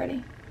look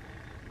already.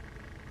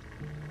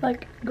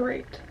 Like,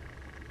 great.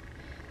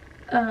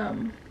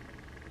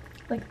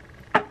 Like,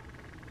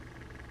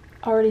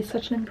 already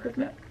such an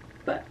improvement.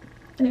 But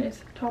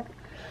anyways, top.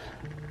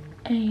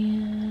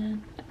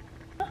 And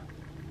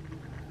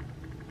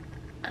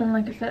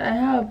like I said, I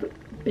have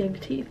big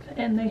teeth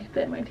and they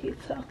fit my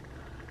teeth, so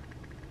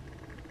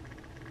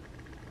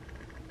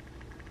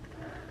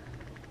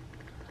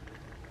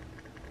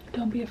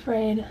don't be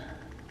afraid,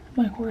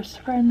 my horse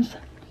friends.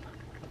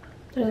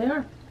 There they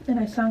are. And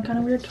I sound kind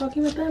of weird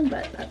talking with them,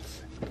 but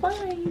that's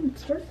fine,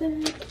 it's worth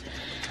it.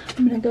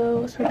 I'm gonna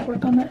go start to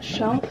work on that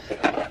shelf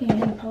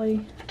and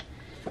probably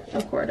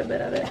record a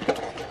bit of it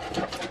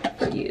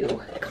for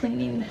you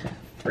cleaning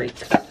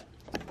freaks.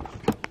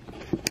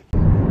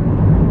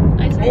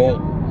 Oh.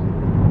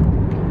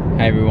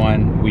 Hi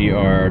everyone, we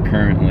are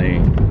currently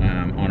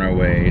on our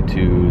way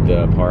to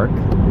the park,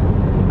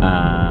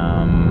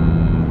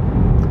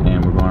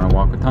 and we're going to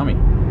walk with Tommy.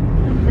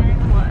 And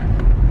then what?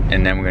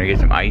 And then we're going to get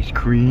some ice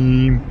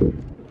cream.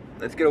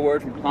 Let's get a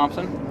word from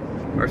Thompson.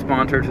 our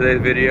sponsor of today's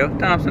video,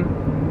 Thompson.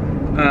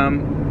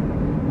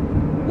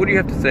 What do you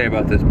have to say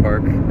about this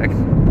park? Next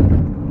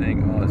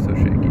thing, oh, it's so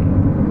shaky.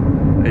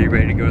 Are you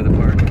ready to go to the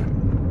park?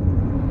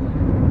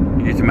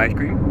 You need some ice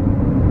cream?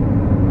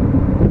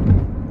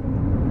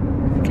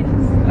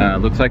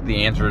 Looks like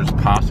the answer is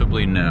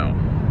possibly no.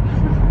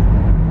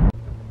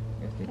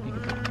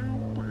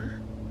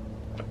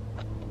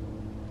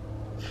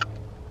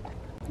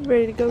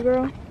 Ready to go,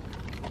 girl?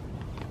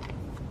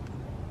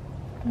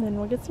 And then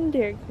we'll get some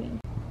Dairy Queen.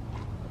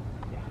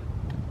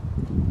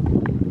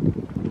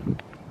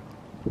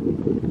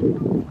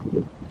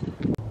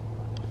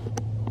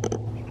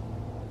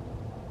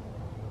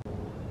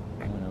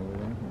 I went over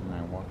there and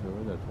I walked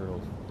over, the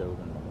turtles dove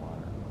in the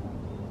water.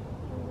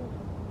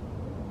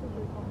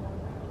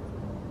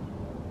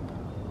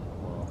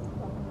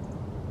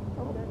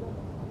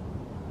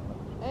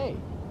 Hey!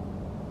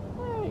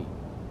 Hey!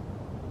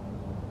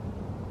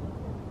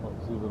 Oh,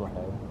 see the little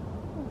head?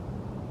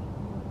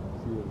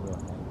 See the little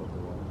head with the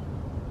water?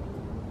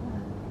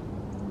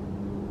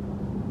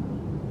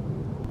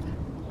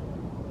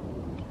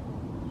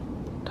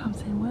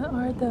 Thompson, what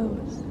are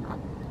those?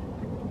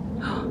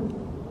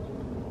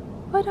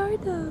 What are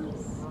those?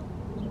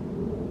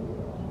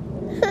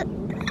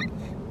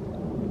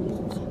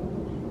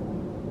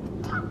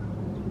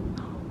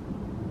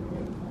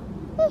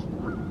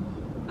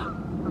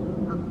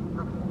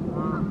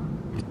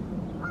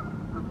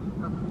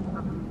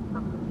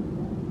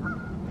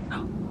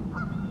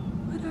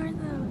 What are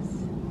those?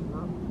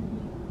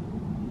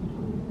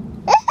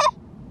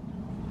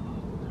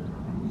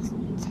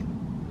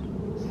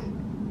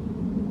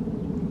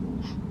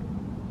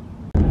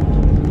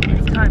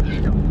 It's time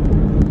to go.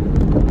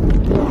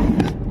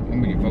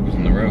 I'm gonna focus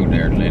on the road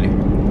there, lady.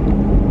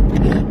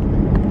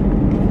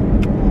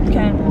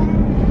 Okay.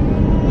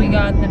 We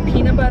got the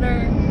peanut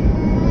butter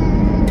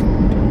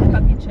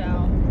puppy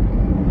chow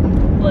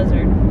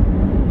blizzard.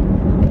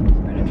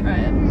 We're gonna try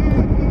it.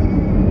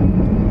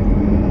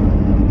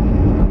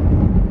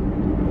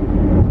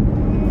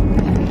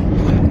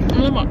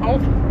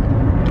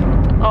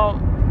 Oh,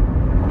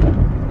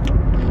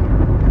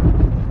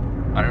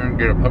 I didn't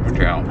get a puppy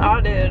chow.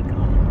 I did.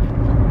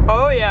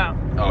 Oh yeah.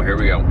 Oh, here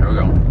we go. Here we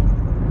go.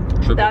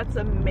 Triple. That's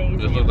amazing.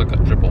 This looks like a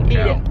triple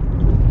chow.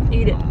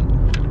 Eat it.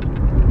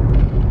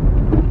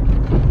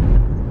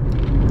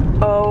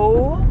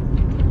 Oh.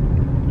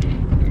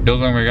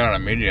 Feels like we got a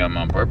medium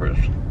on purpose.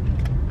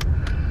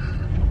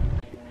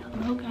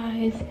 Hello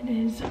guys, it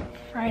is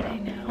Friday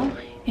now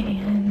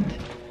and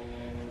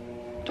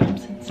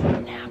Thompson's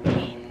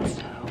napping,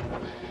 so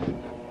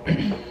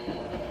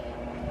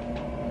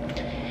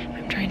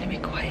I'm trying to be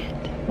quiet.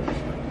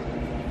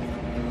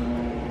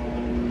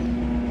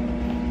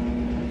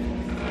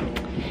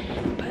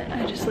 But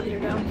I just laid her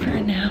down for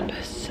a nap,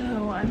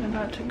 so I'm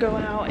about to go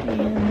out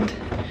and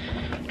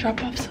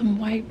drop off some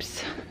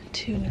wipes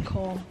to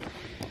Nicole.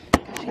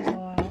 She's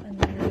all out and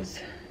Lyra's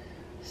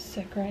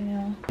sick right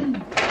now.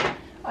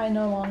 I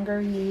no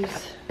longer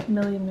use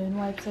Million Moon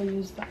wipes. I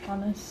use the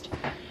Honest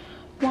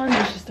one.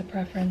 It's just a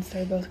preference.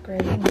 They're both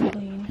great and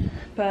clean.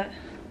 But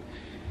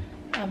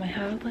I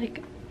have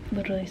like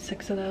literally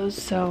 6 of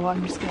those, so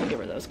I'm just gonna give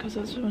her those because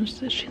those are the ones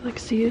that she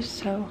likes to use.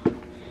 So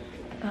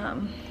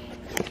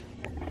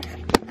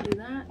do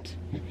that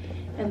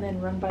and then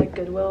run by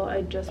Goodwill.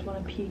 I just want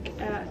to peek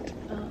at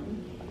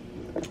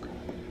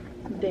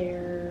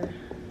their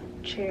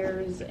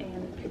chairs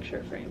and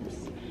picture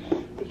frames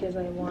because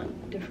I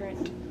want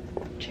different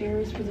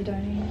chairs for the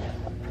dining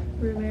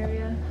room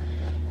area.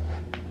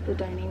 The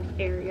dining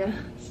area,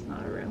 it's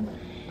not a room.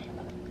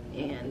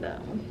 And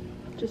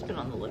just been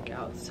on the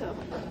lookout, so I'm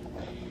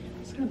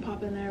just gonna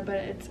pop in there, but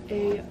it's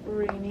a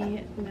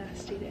rainy,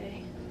 nasty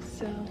day,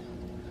 so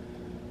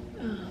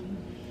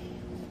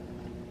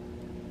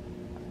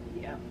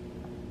yeah.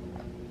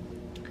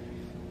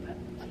 But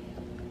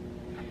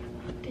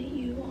I'll update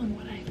you on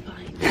what I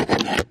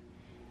find,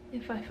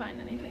 if I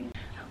find anything.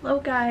 Hello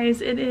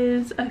guys, it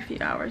is a few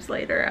hours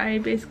later. I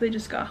basically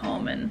just got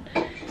home and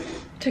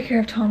took care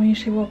of Tommy.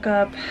 She woke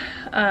up,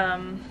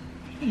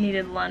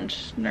 needed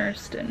lunch,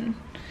 nursed and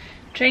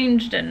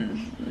changed and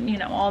you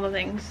know, all the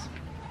things.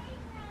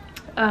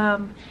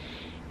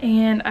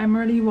 And I'm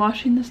already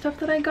washing the stuff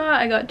that I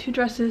got. I got 2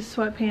 dresses,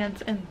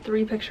 sweatpants, and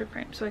 3 picture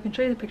frames. So I can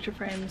show you the picture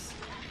frames.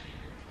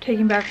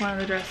 Taking back one of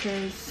the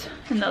dresses,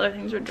 and the other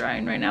things are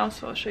drying right now,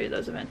 so I'll show you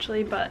those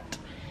eventually. But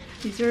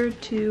these are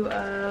 2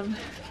 of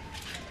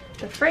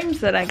the frames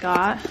that I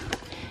got,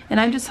 and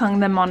I just hung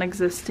them on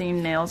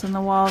existing nails in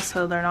the wall,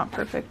 so they're not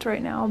perfect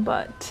right now,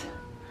 but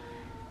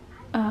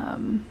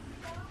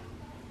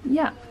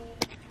yeah,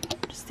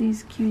 just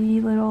these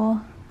cutie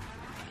little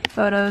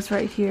photos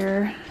right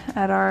here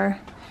at our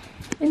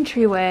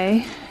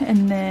entryway,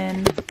 and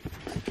then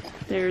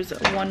there's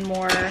one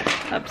more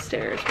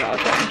upstairs, but I'll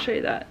try and show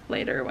you that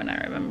later when I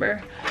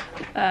remember.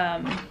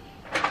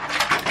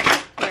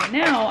 Right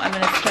now I'm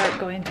going to start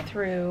going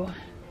through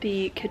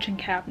the kitchen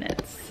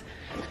cabinets.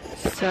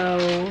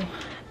 So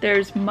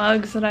there's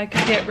mugs that I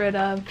could get rid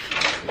of.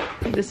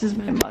 This is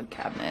my mug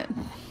cabinet.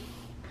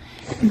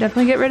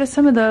 definitely get rid of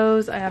some of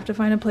those. I have to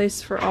find a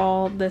place for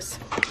all this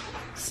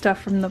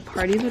stuff from the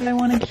party that I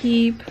want to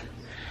keep.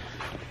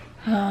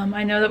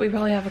 I know that we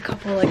probably have a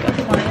couple like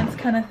appliance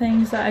kind of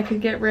things that I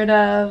could get rid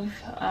of.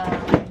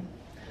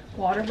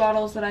 Water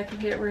bottles that I could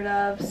get rid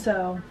of.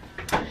 So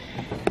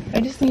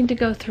I just need to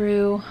go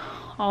through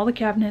all the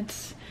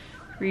cabinets,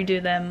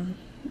 redo them,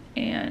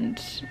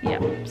 and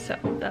yeah, so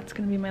that's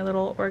gonna be my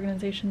little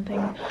organization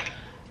thing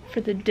for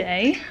the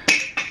day.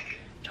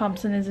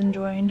 Thompson is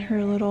enjoying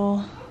her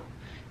little,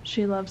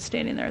 she loves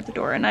standing there at the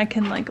door, and I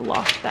can like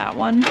lock that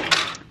one,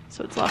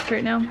 so it's locked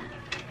right now.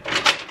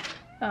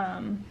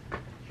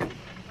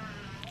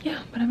 Yeah,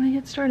 but I'm gonna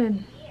get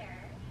started.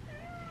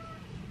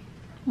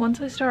 Once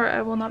I start,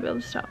 I will not be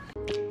able to stop.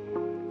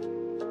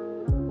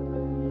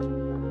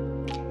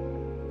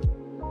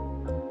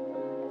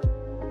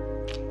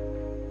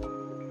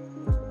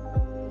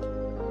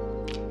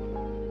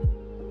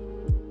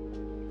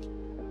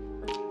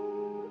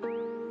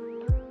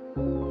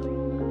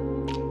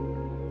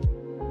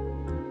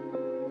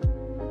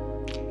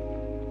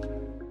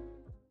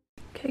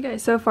 Okay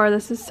guys, so far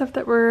this is stuff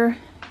that we're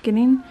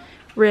getting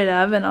rid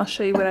of, and I'll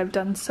show you what I've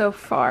done so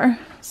far.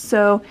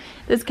 So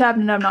this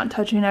cabinet I'm not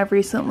touching. I've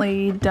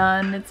recently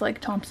done, it's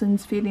like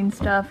Thompson's feeding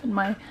stuff and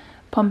my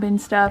pumping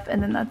stuff,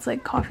 and then that's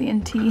like coffee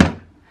and tea.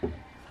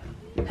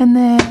 And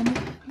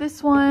then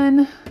this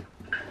one,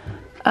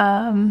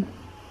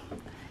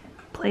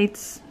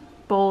 plates,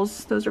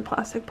 bowls, those are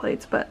plastic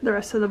plates, but the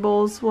rest of the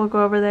bowls will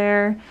go over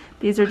there.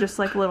 These are just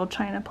like little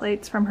china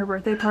plates from her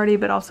birthday party,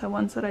 but also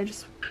ones that I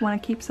just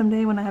want to keep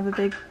someday when I have a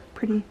big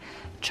pretty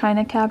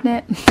china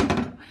cabinet.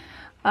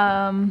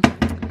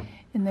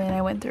 And then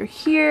I went through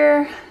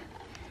here.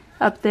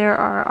 Up there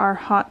are our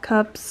hot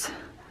cups.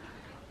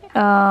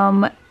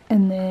 And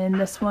then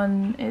this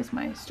one is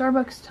my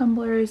Starbucks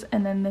tumblers,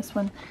 and then this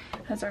one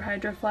has our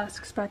hydro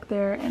flasks back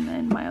there, and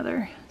then my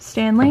other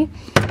Stanley.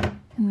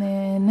 And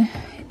then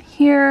in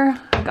here,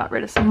 I got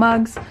rid of some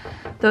mugs.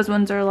 Those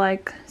ones are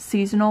like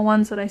seasonal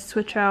ones that I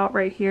switch out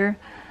right here.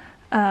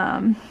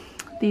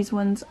 These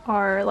ones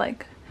are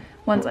like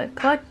ones I've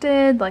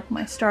collected, like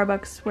my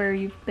Starbucks where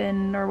you've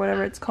been, or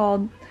whatever it's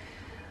called,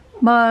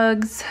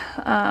 mugs,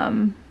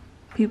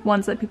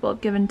 ones that people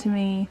have given to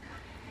me.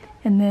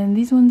 And then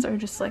these ones are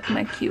just like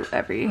my cute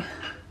everyday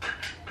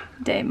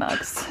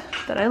mugs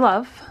that I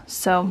love.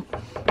 So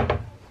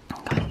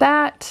got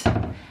that.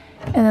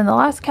 And then the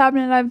last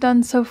cabinet I've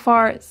done so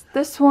far is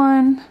this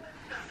one.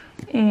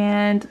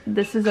 And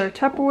this is our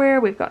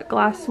Tupperware. We've got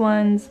glass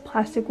ones,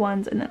 plastic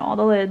ones, and then all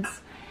the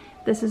lids.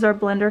 This is our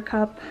blender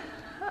cup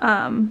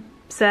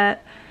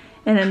set.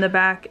 And in the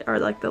back are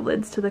like the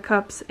lids to the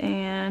cups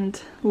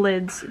and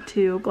lids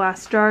to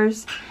glass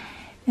jars.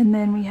 And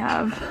then we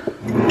have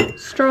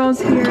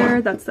straws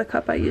here. That's the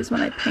cup I use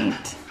when I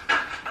paint.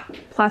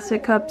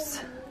 Plastic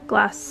cups,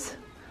 glass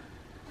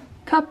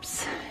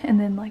cups, and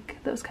then like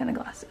those kind of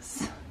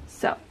glasses.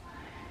 So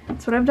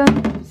that's what I've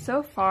done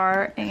so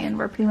far, and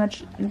we're pretty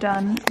much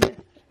done with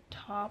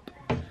top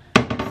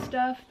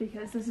stuff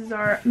because this is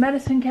our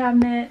medicine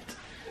cabinet.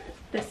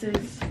 This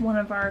is one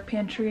of our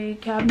pantry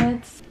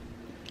cabinets.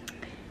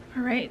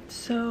 All right,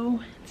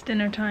 so it's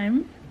dinner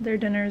time. Their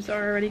dinners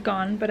are already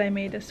gone, but I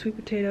made a sweet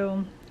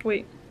potato,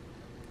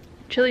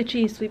 chili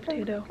cheese sweet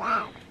potato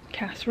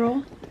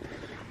casserole.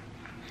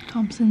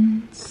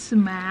 Thompson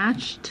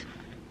smashed.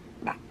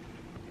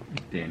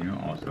 Daniel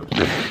also.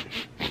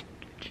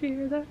 Did you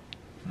hear that?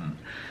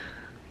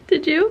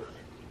 Did you?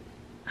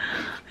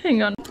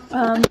 Hang on.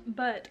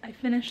 But I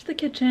finished the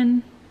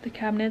kitchen. The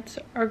cabinets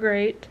are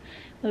great.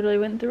 Literally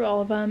went through all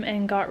of them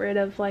and got rid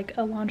of like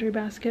a laundry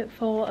basket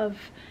full of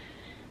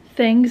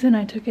things, and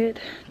I took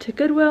it to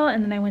Goodwill,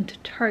 and then I went to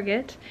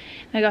Target.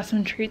 I got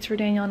some treats for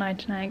Daniel and I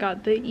tonight. I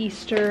got the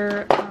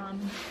Easter, I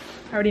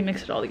already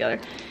mixed it all together.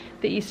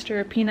 The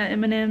Easter peanut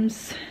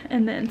M&Ms,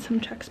 and then some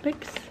Chex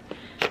Mix.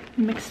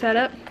 Mixed that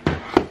up.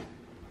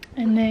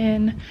 And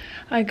then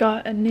I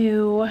got a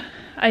new,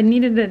 I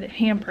needed a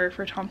hamper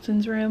for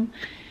Thompson's room.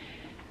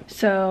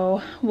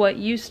 So what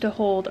used to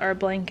hold our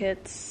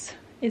blankets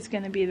is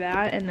gonna be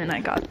that. And then I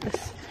got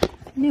this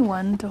new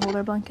one to hold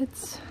our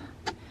blankets.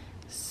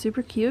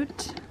 Super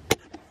cute.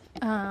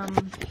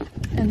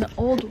 And the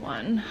old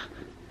one,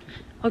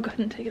 I'll go ahead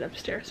and take it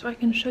upstairs so I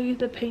can show you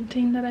the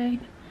painting that I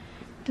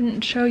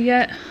didn't show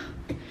yet.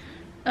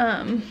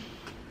 I'm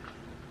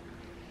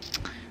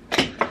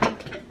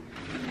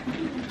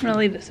gonna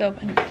leave this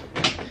open.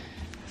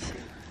 This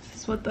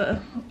is what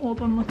the old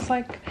one looks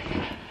like.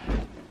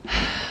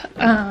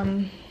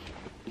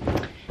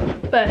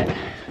 But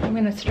I'm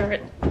gonna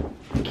start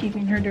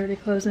keeping her dirty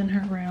clothes in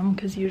her room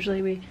because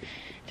usually we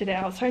did it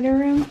outside her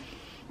room.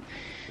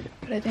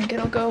 But I think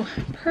it'll go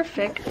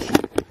perfect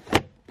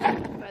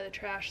by the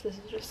trash. This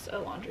is just a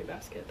laundry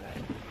basket that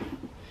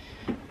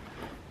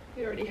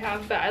we already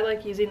have, but I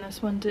like using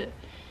this one to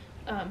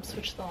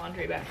switch the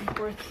laundry back and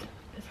forth.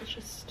 This is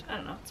just, I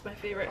don't know, it's my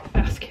favorite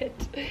basket.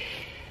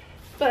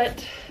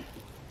 But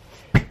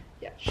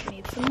yeah, she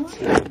needs some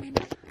laundry.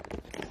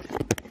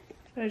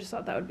 But I just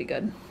thought that would be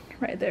good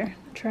right there.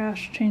 The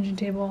trash, changing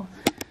table,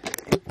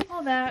 all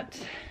all that,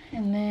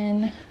 and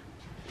then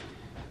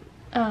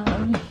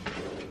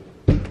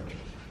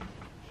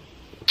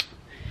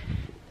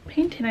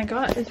painting I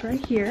got is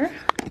right here.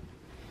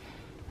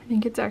 I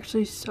think it's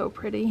actually so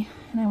pretty,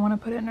 and I want to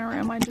put it in a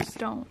room. I just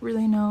don't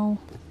really know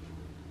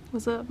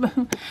what's up.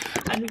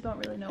 I just don't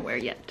really know where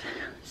yet.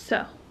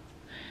 So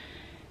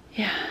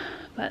yeah,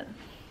 but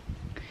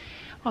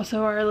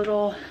also our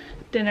little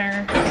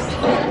dinner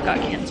got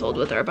canceled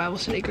with our Bible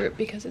study group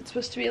because it's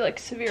supposed to be like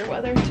severe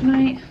weather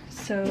tonight.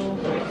 So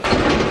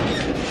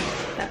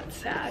that's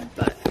sad,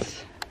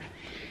 but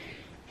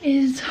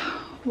is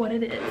what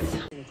it is.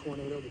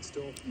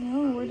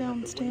 Oh, we're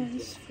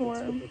downstairs for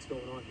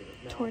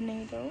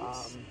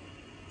tornadoes.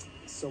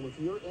 So if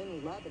you're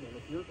in Lebanon,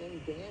 if you're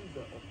in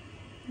Danville,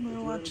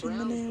 we're watching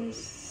the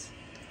news.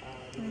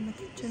 We're in the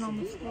kitchen on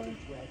the floor.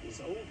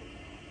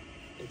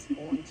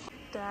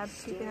 Dad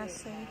keeping us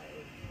safe.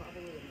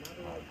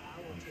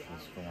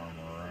 This storm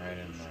right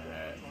in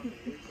that.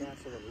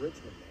 Castle in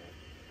Richmond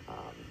there.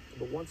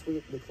 But once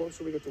the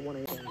closer we get to 1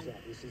 a.m.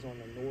 This is on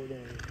the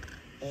northern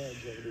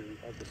edge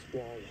of the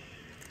squall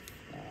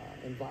line.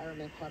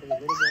 Environment probably a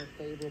little more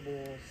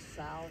favorable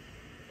south.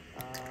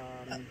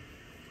 And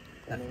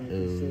then you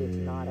can see it's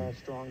not as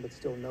strong, but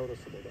still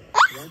noticeable there.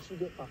 Once you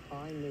get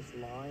behind this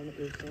line that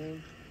you're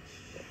seeing,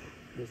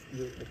 the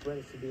threat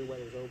of severe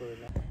weather is over.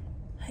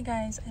 Hi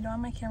guys, I don't have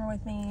my camera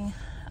with me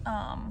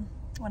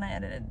when I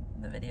edited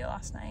the video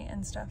last night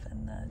and stuff,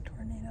 and the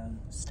tornado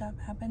stuff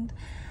happened.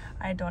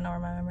 I don't know where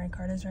my memory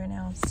card is right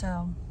now, so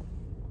I'm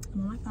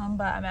on my phone,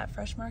 but I'm at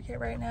Fresh Market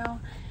right now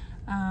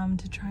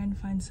to try and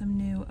find some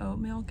new oat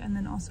milk, and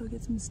then also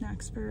get some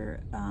snacks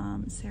for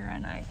Sarah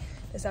and I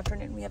this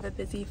afternoon. We have a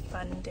busy,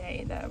 fun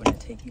day that I'm going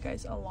to take you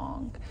guys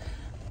along,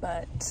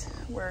 but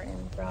we're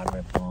in Broad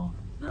Ripple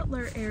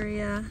Butler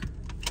area,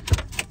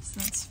 so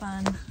that's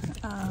fun.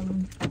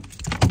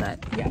 But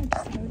yeah,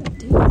 just know what I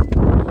do.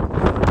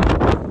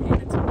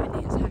 And it's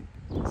windy as heck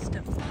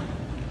still.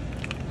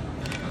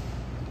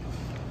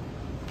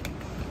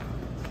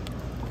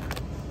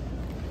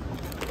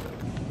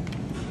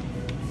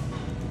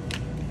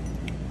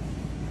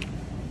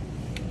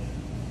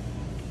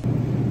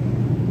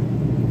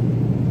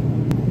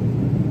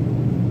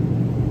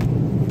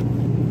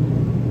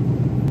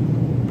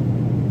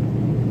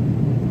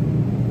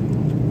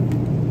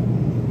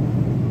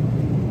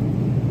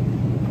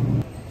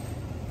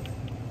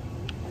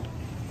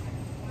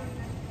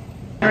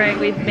 All right,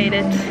 we've made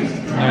it. You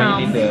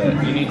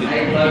need to say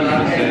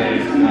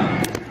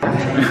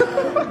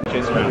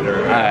chase around her.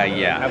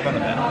 Yeah. Have fun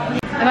with that.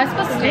 Am I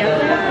supposed to stay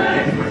up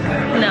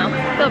there? No,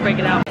 they'll break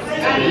it out.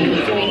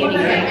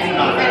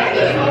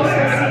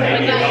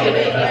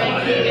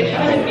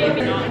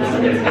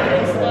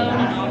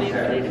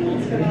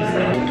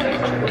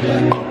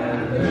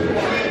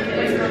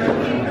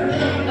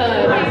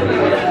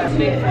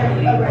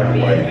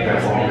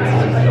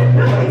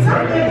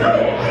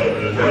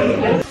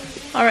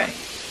 All right.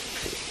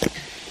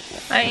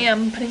 I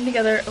am putting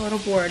together a little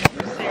board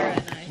for Sarah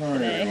and I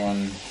today.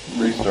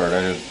 Restart,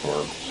 I just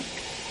worked.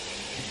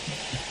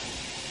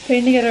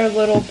 Putting together a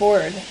little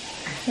board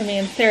for me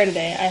and Sarah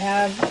today. I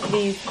have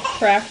these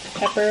cracked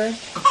pepper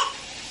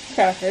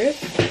crackers.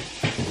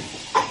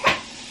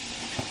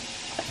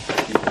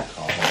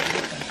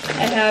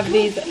 I have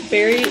these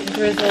berry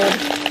drizzled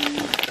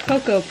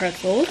cocoa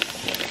pretzels.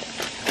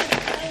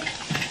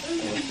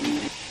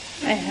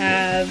 I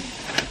have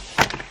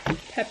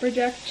pepper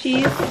jack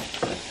cheese,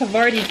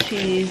 Havarti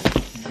cheese,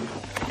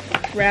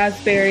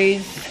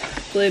 raspberries,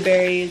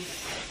 blueberries,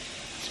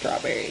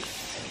 strawberries.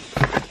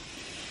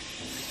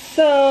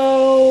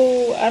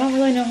 So I don't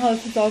really know how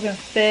this is all gonna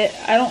fit.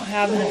 I don't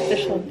have an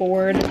official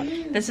board.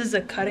 This is a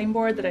cutting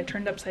board that I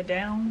turned upside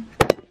down.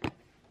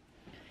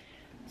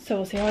 So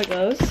we'll see how it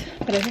goes.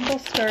 But I think I'll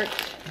start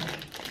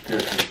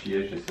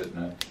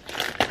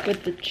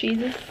with the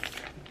cheeses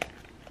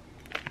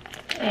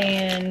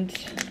and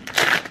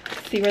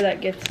see where that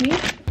gets me.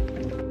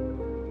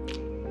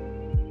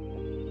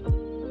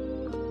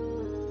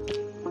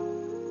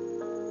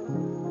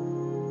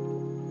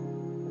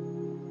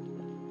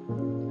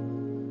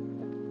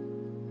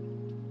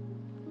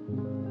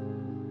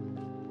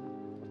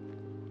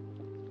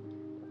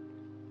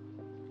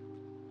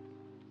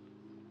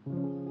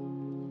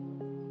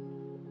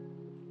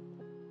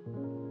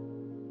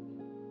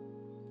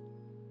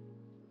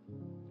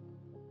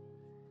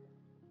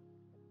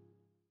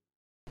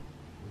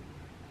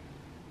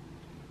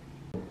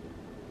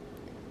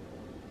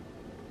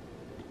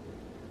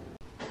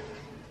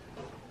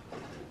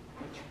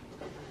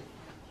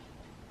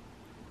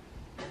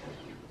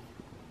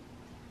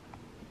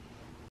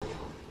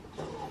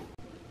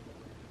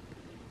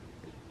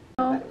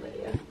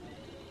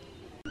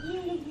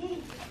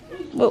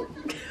 Whoa.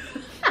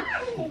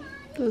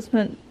 It was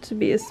meant to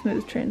be a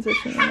smooth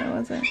transition, and it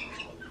wasn't.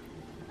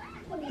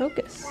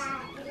 Focus.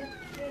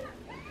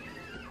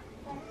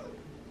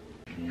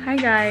 Hi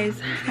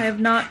guys, I have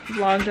not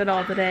vlogged at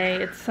all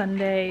today. It's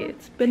Sunday.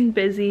 It's been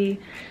busy.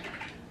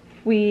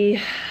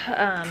 We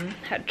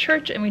had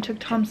church and we took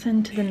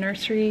Thompson to the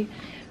nursery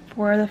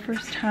for the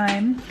first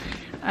time.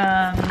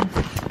 And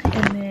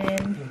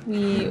then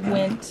we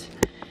went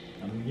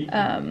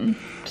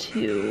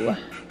to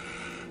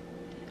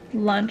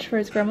lunch for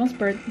his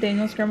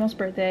Daniel's grandma's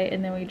birthday,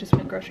 and then we just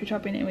went grocery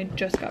shopping and we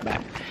just got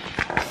back.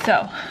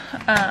 So,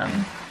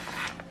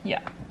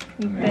 yeah,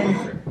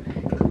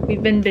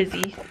 we've been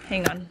busy.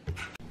 Hang on.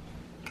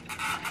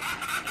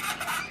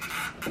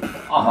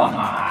 Oh,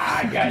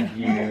 I got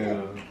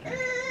you.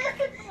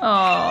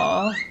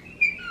 Aww.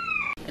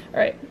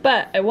 Alright,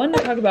 but I wanted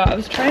to talk about, I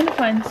was trying to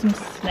find some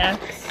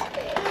snacks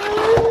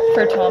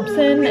for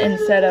Thompson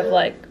instead of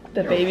like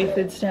the baby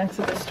food snacks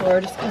at the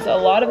store, just because a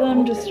lot of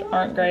them just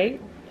aren't great.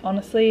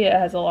 Honestly, it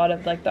has a lot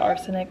of like the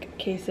arsenic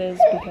cases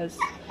because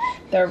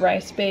they're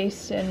rice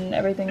based and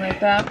everything like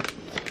that.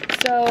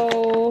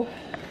 So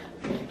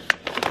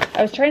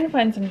I was trying to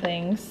find some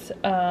things.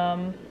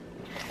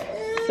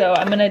 So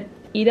I'm gonna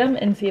eat them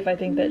and see if I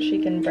think that she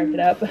can break it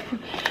up.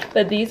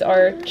 But these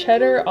are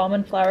cheddar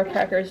almond flour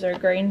crackers. They're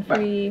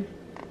grain-free,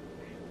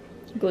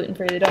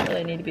 gluten-free. They don't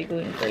really need to be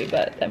gluten-free,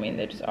 but I mean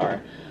they just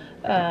are.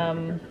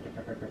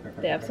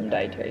 They have some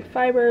dietary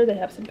fiber, they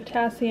have some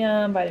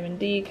potassium, vitamin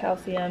D,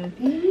 calcium,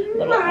 a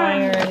little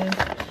iron.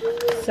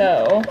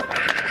 So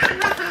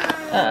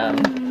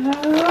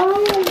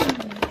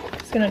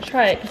just gonna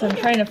try it because I'm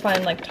trying to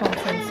find like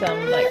Thompson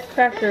some like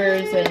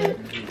crackers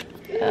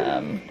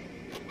and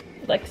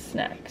like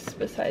snacks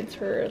besides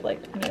her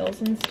like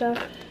meals and stuff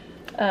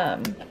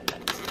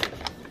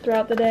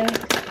throughout the day.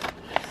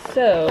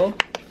 So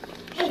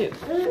shoot,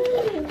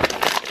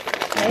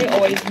 I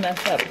always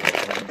mess up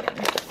something.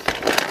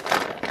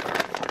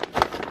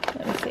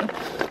 Let me see.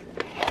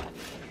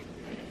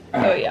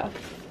 Oh yeah.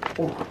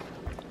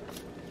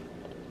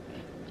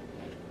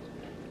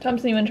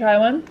 Thompson, you wanna try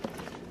one?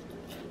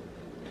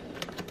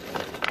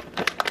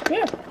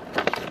 Yeah.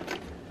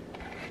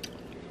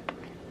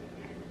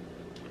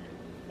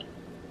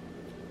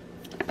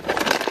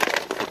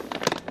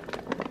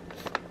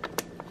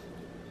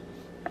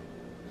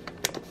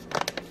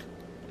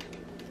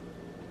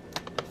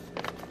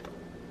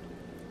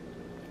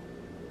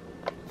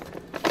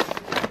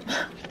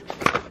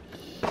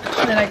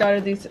 Then I got her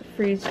these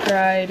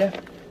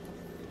freeze-dried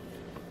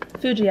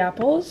Fuji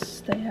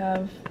apples. They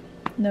have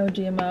no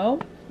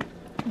GMO,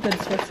 good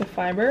source of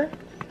fiber.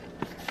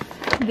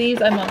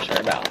 These I'm not sure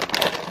about.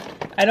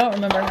 I don't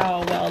remember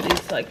how well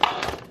these like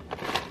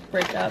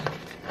break up.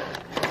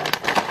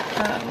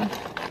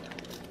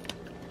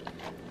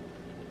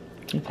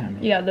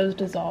 Yeah, those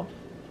dissolve.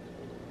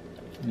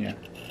 Yeah.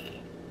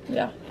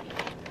 Yeah.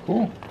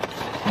 Cool.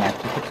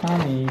 Snacks with the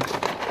Tommy.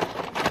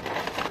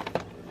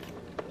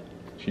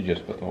 She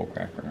just put the whole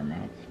cracker in her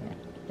mouth, so.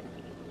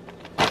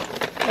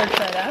 Let's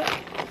try that.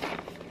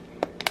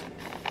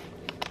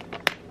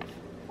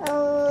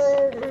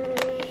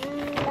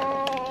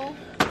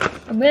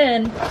 And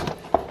then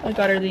I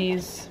got her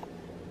these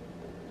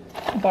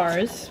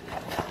bars.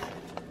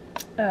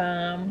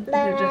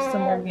 They're just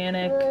some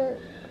organic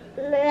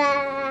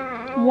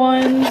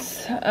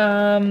ones.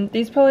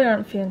 These probably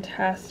aren't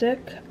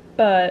fantastic,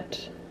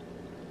 but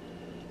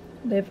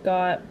they've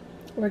got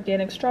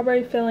organic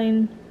strawberry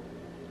filling,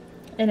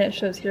 and it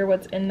shows here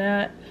what's in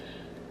that.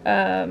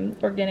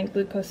 Organic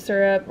glucose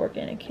syrup,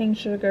 organic cane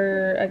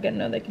sugar. Again,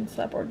 no, they can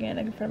slap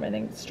organic in front of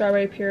everything.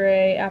 Strawberry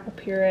puree, apple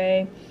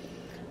puree.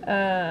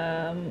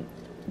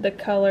 The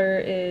color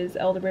is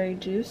elderberry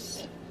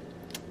juice.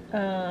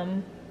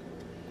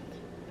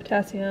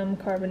 Potassium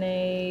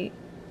carbonate,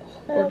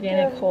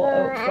 organic whole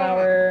oat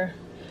flour,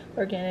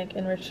 organic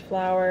enriched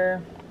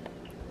flour,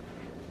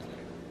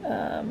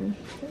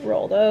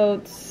 rolled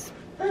oats,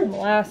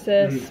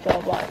 molasses,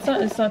 blah blah.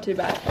 It's not too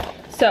bad.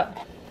 So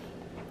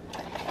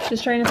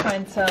just trying to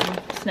find some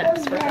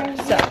snacks for her.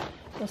 So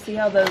we'll see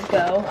how those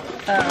go.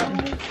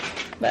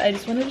 But I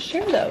just wanted to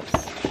share those.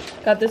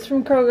 Got this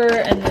from Kroger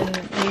and then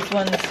these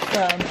ones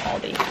from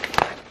Aldi.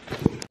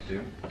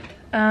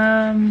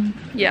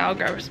 Yeah, I'll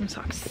grab her some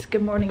socks.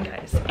 Good morning,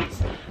 guys.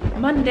 It's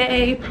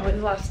Monday, probably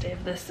the last day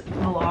of this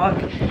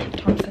vlog.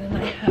 Thompson and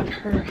I have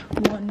her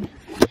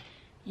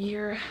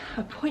 1-year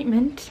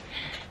appointment.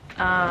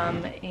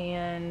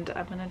 And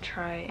I'm gonna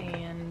try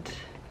and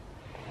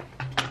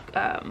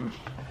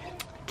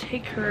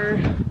take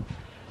her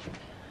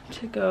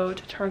to go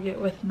to Target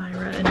with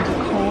Myra and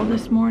Nicole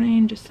this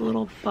morning. Just a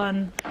little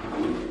fun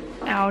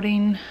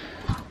outing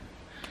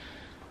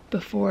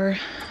before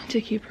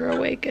to keep her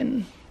awake,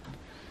 and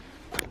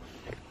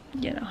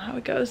you know how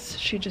it goes.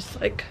 She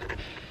just like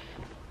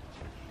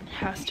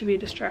has to be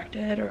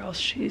distracted or else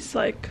she's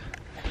like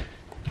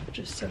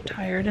just so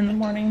tired in the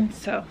morning.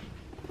 So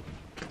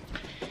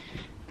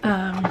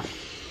yeah,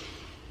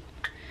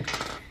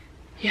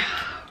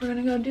 we're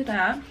gonna go do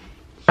that.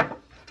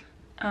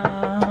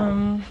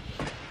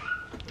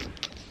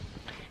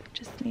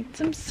 Just need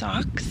some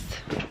socks.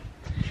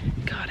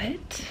 Got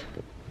it.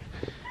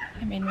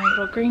 I made my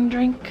little green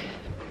drink.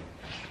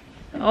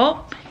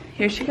 Oh,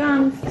 here she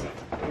comes.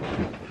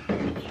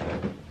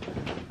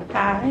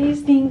 Hi,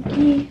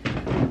 Stinky.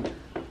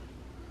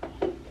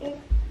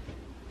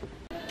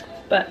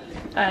 But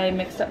I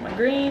mixed up my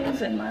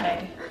greens and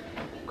my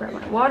grab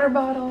my water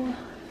bottle.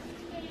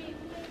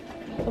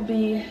 We'll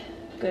be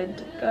good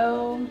to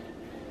go.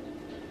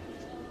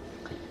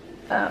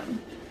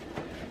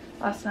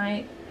 Last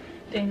night,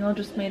 Daniel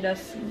just made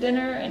us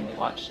dinner and we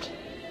watched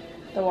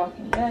The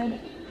Walking Dead.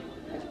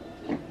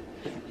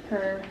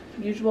 Per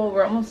usual,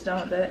 we're almost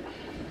done with it.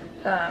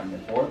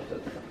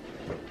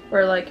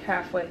 We're like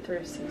halfway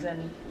through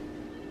season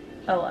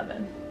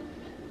 11.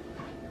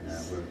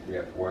 We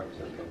have 4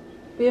 episodes left.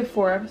 We have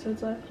 4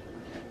 episodes left?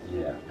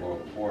 Yeah,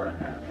 well,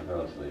 4.5. I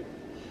fell asleep.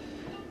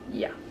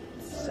 Yeah,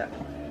 so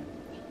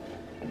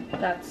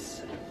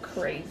that's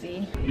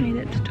crazy. Made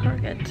it to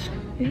Target.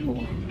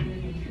 Ew.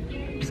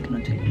 I'm just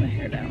gonna take my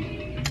hair down.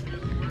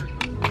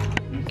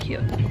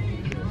 Cute.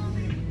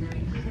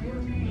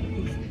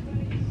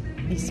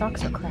 These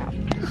socks are crap.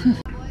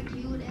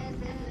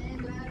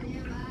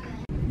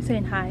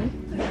 Saying hi.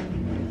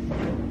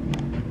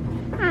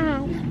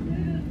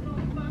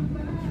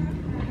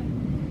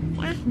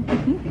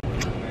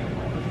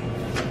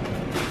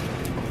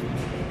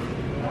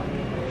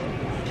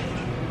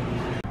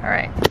 All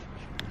right.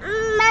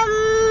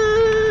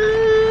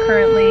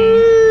 Currently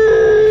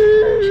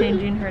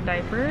changing her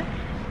diaper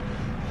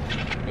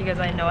because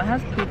I know it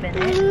has poop in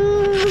it.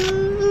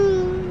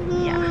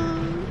 Yeah.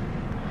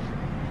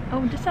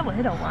 Oh, just a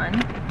little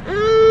one.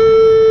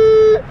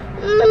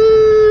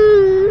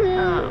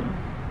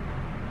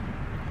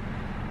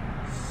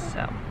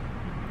 So,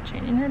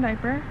 changing her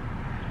diaper.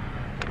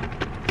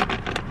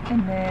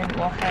 And then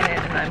we'll head in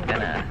and I'm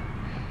gonna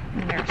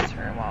nurse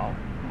her while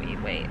we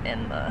wait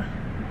in the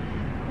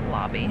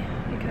lobby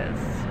because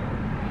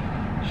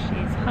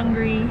she's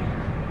hungry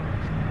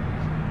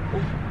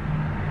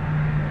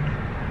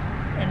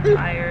and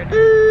tired.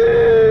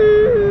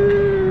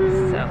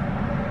 So,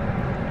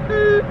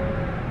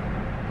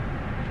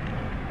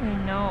 I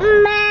know.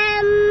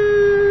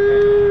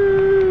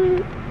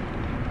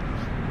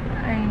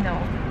 I know.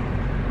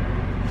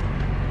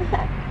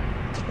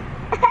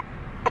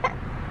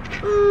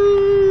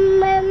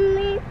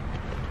 Mommy.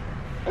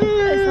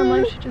 It sounded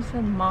like she just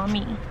said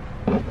mommy.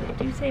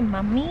 Did you say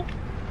mummy?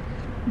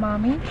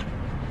 Mommy?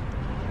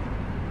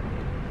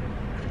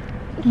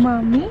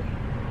 Mommy?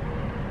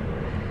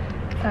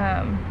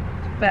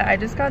 But I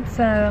just got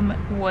some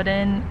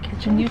wooden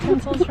kitchen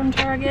utensils from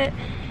Target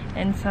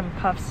and some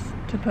puffs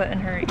to put in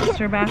her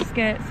Easter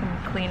basket, some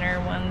cleaner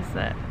ones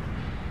that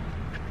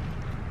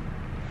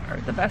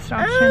are the best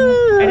option.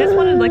 I just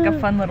wanted like a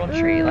fun little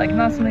treat, like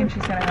not something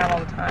she's gonna have all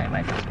the time.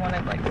 I just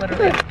wanted like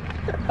literally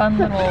a fun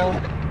little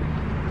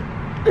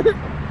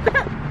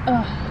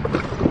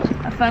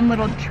a fun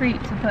little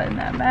treat to put in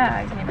that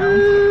bag, you know.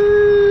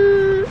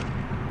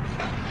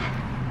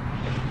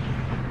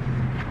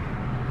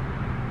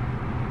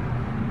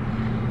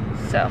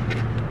 So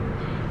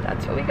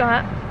that's what we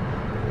got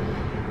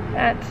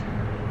at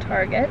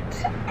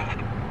Target,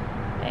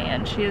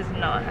 and she is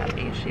not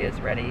happy. She is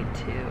ready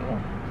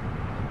to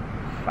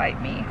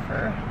fight me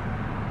for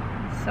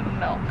some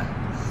milk.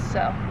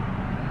 So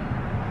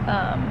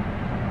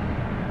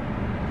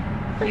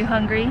are you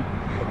hungry?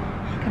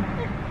 Come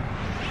here.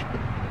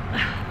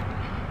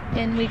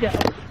 In we go.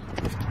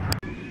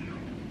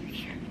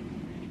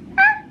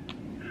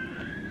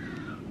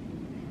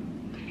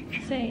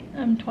 Say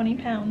I'm 20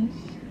 pounds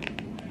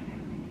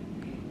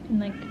and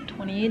like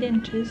 28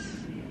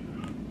 inches.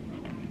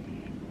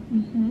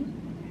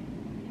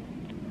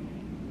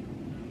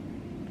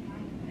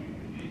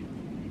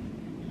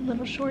 A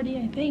little shorty,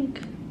 I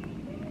think.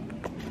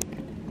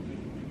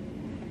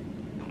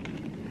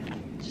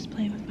 Just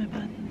playing with my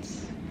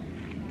buttons.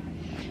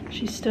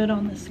 She stood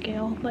on the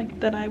scale like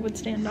that I would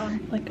stand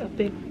on, like a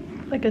big,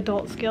 like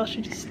adult scale.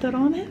 She just stood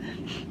on it.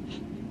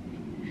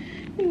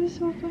 It was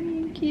so funny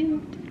and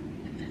cute.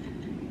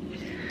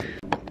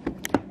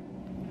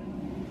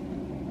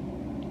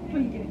 What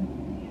are you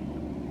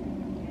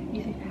doing?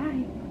 You say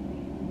hi.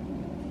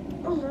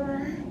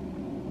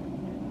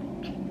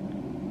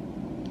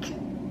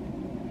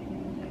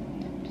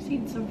 Just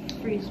eating some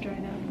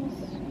freeze-dried apples.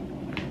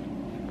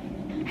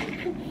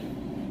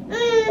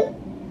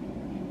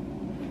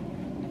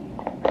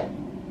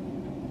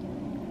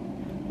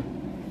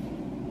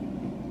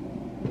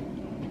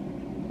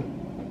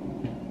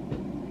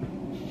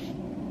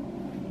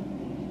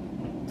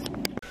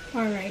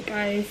 Alright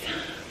guys,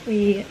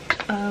 we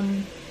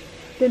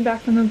been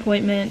back from the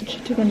appointment. She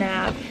took a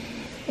nap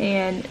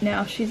and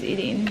now she's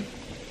eating.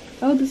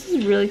 Oh, this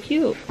is really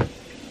cute.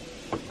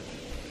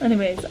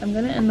 Anyways, I'm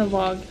gonna end the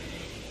vlog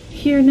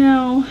here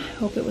now.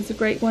 Hope it was a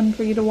great one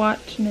for you to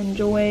watch and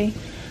enjoy.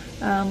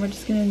 We're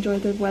just gonna enjoy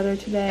the weather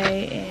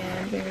today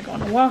and we're gonna go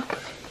on a walk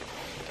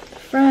with a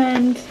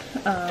friend.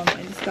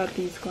 I just got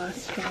these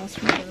glass straws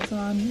from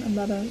Amazon. I'm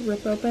about to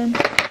rip open.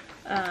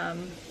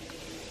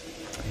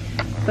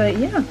 But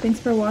yeah, thanks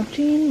for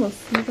watching. We'll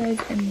see you guys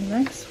in the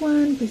next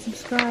one. Please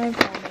subscribe,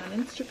 follow me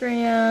on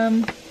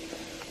Instagram,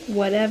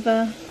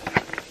 whatever.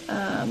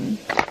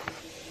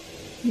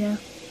 Yeah,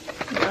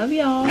 love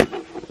y'all.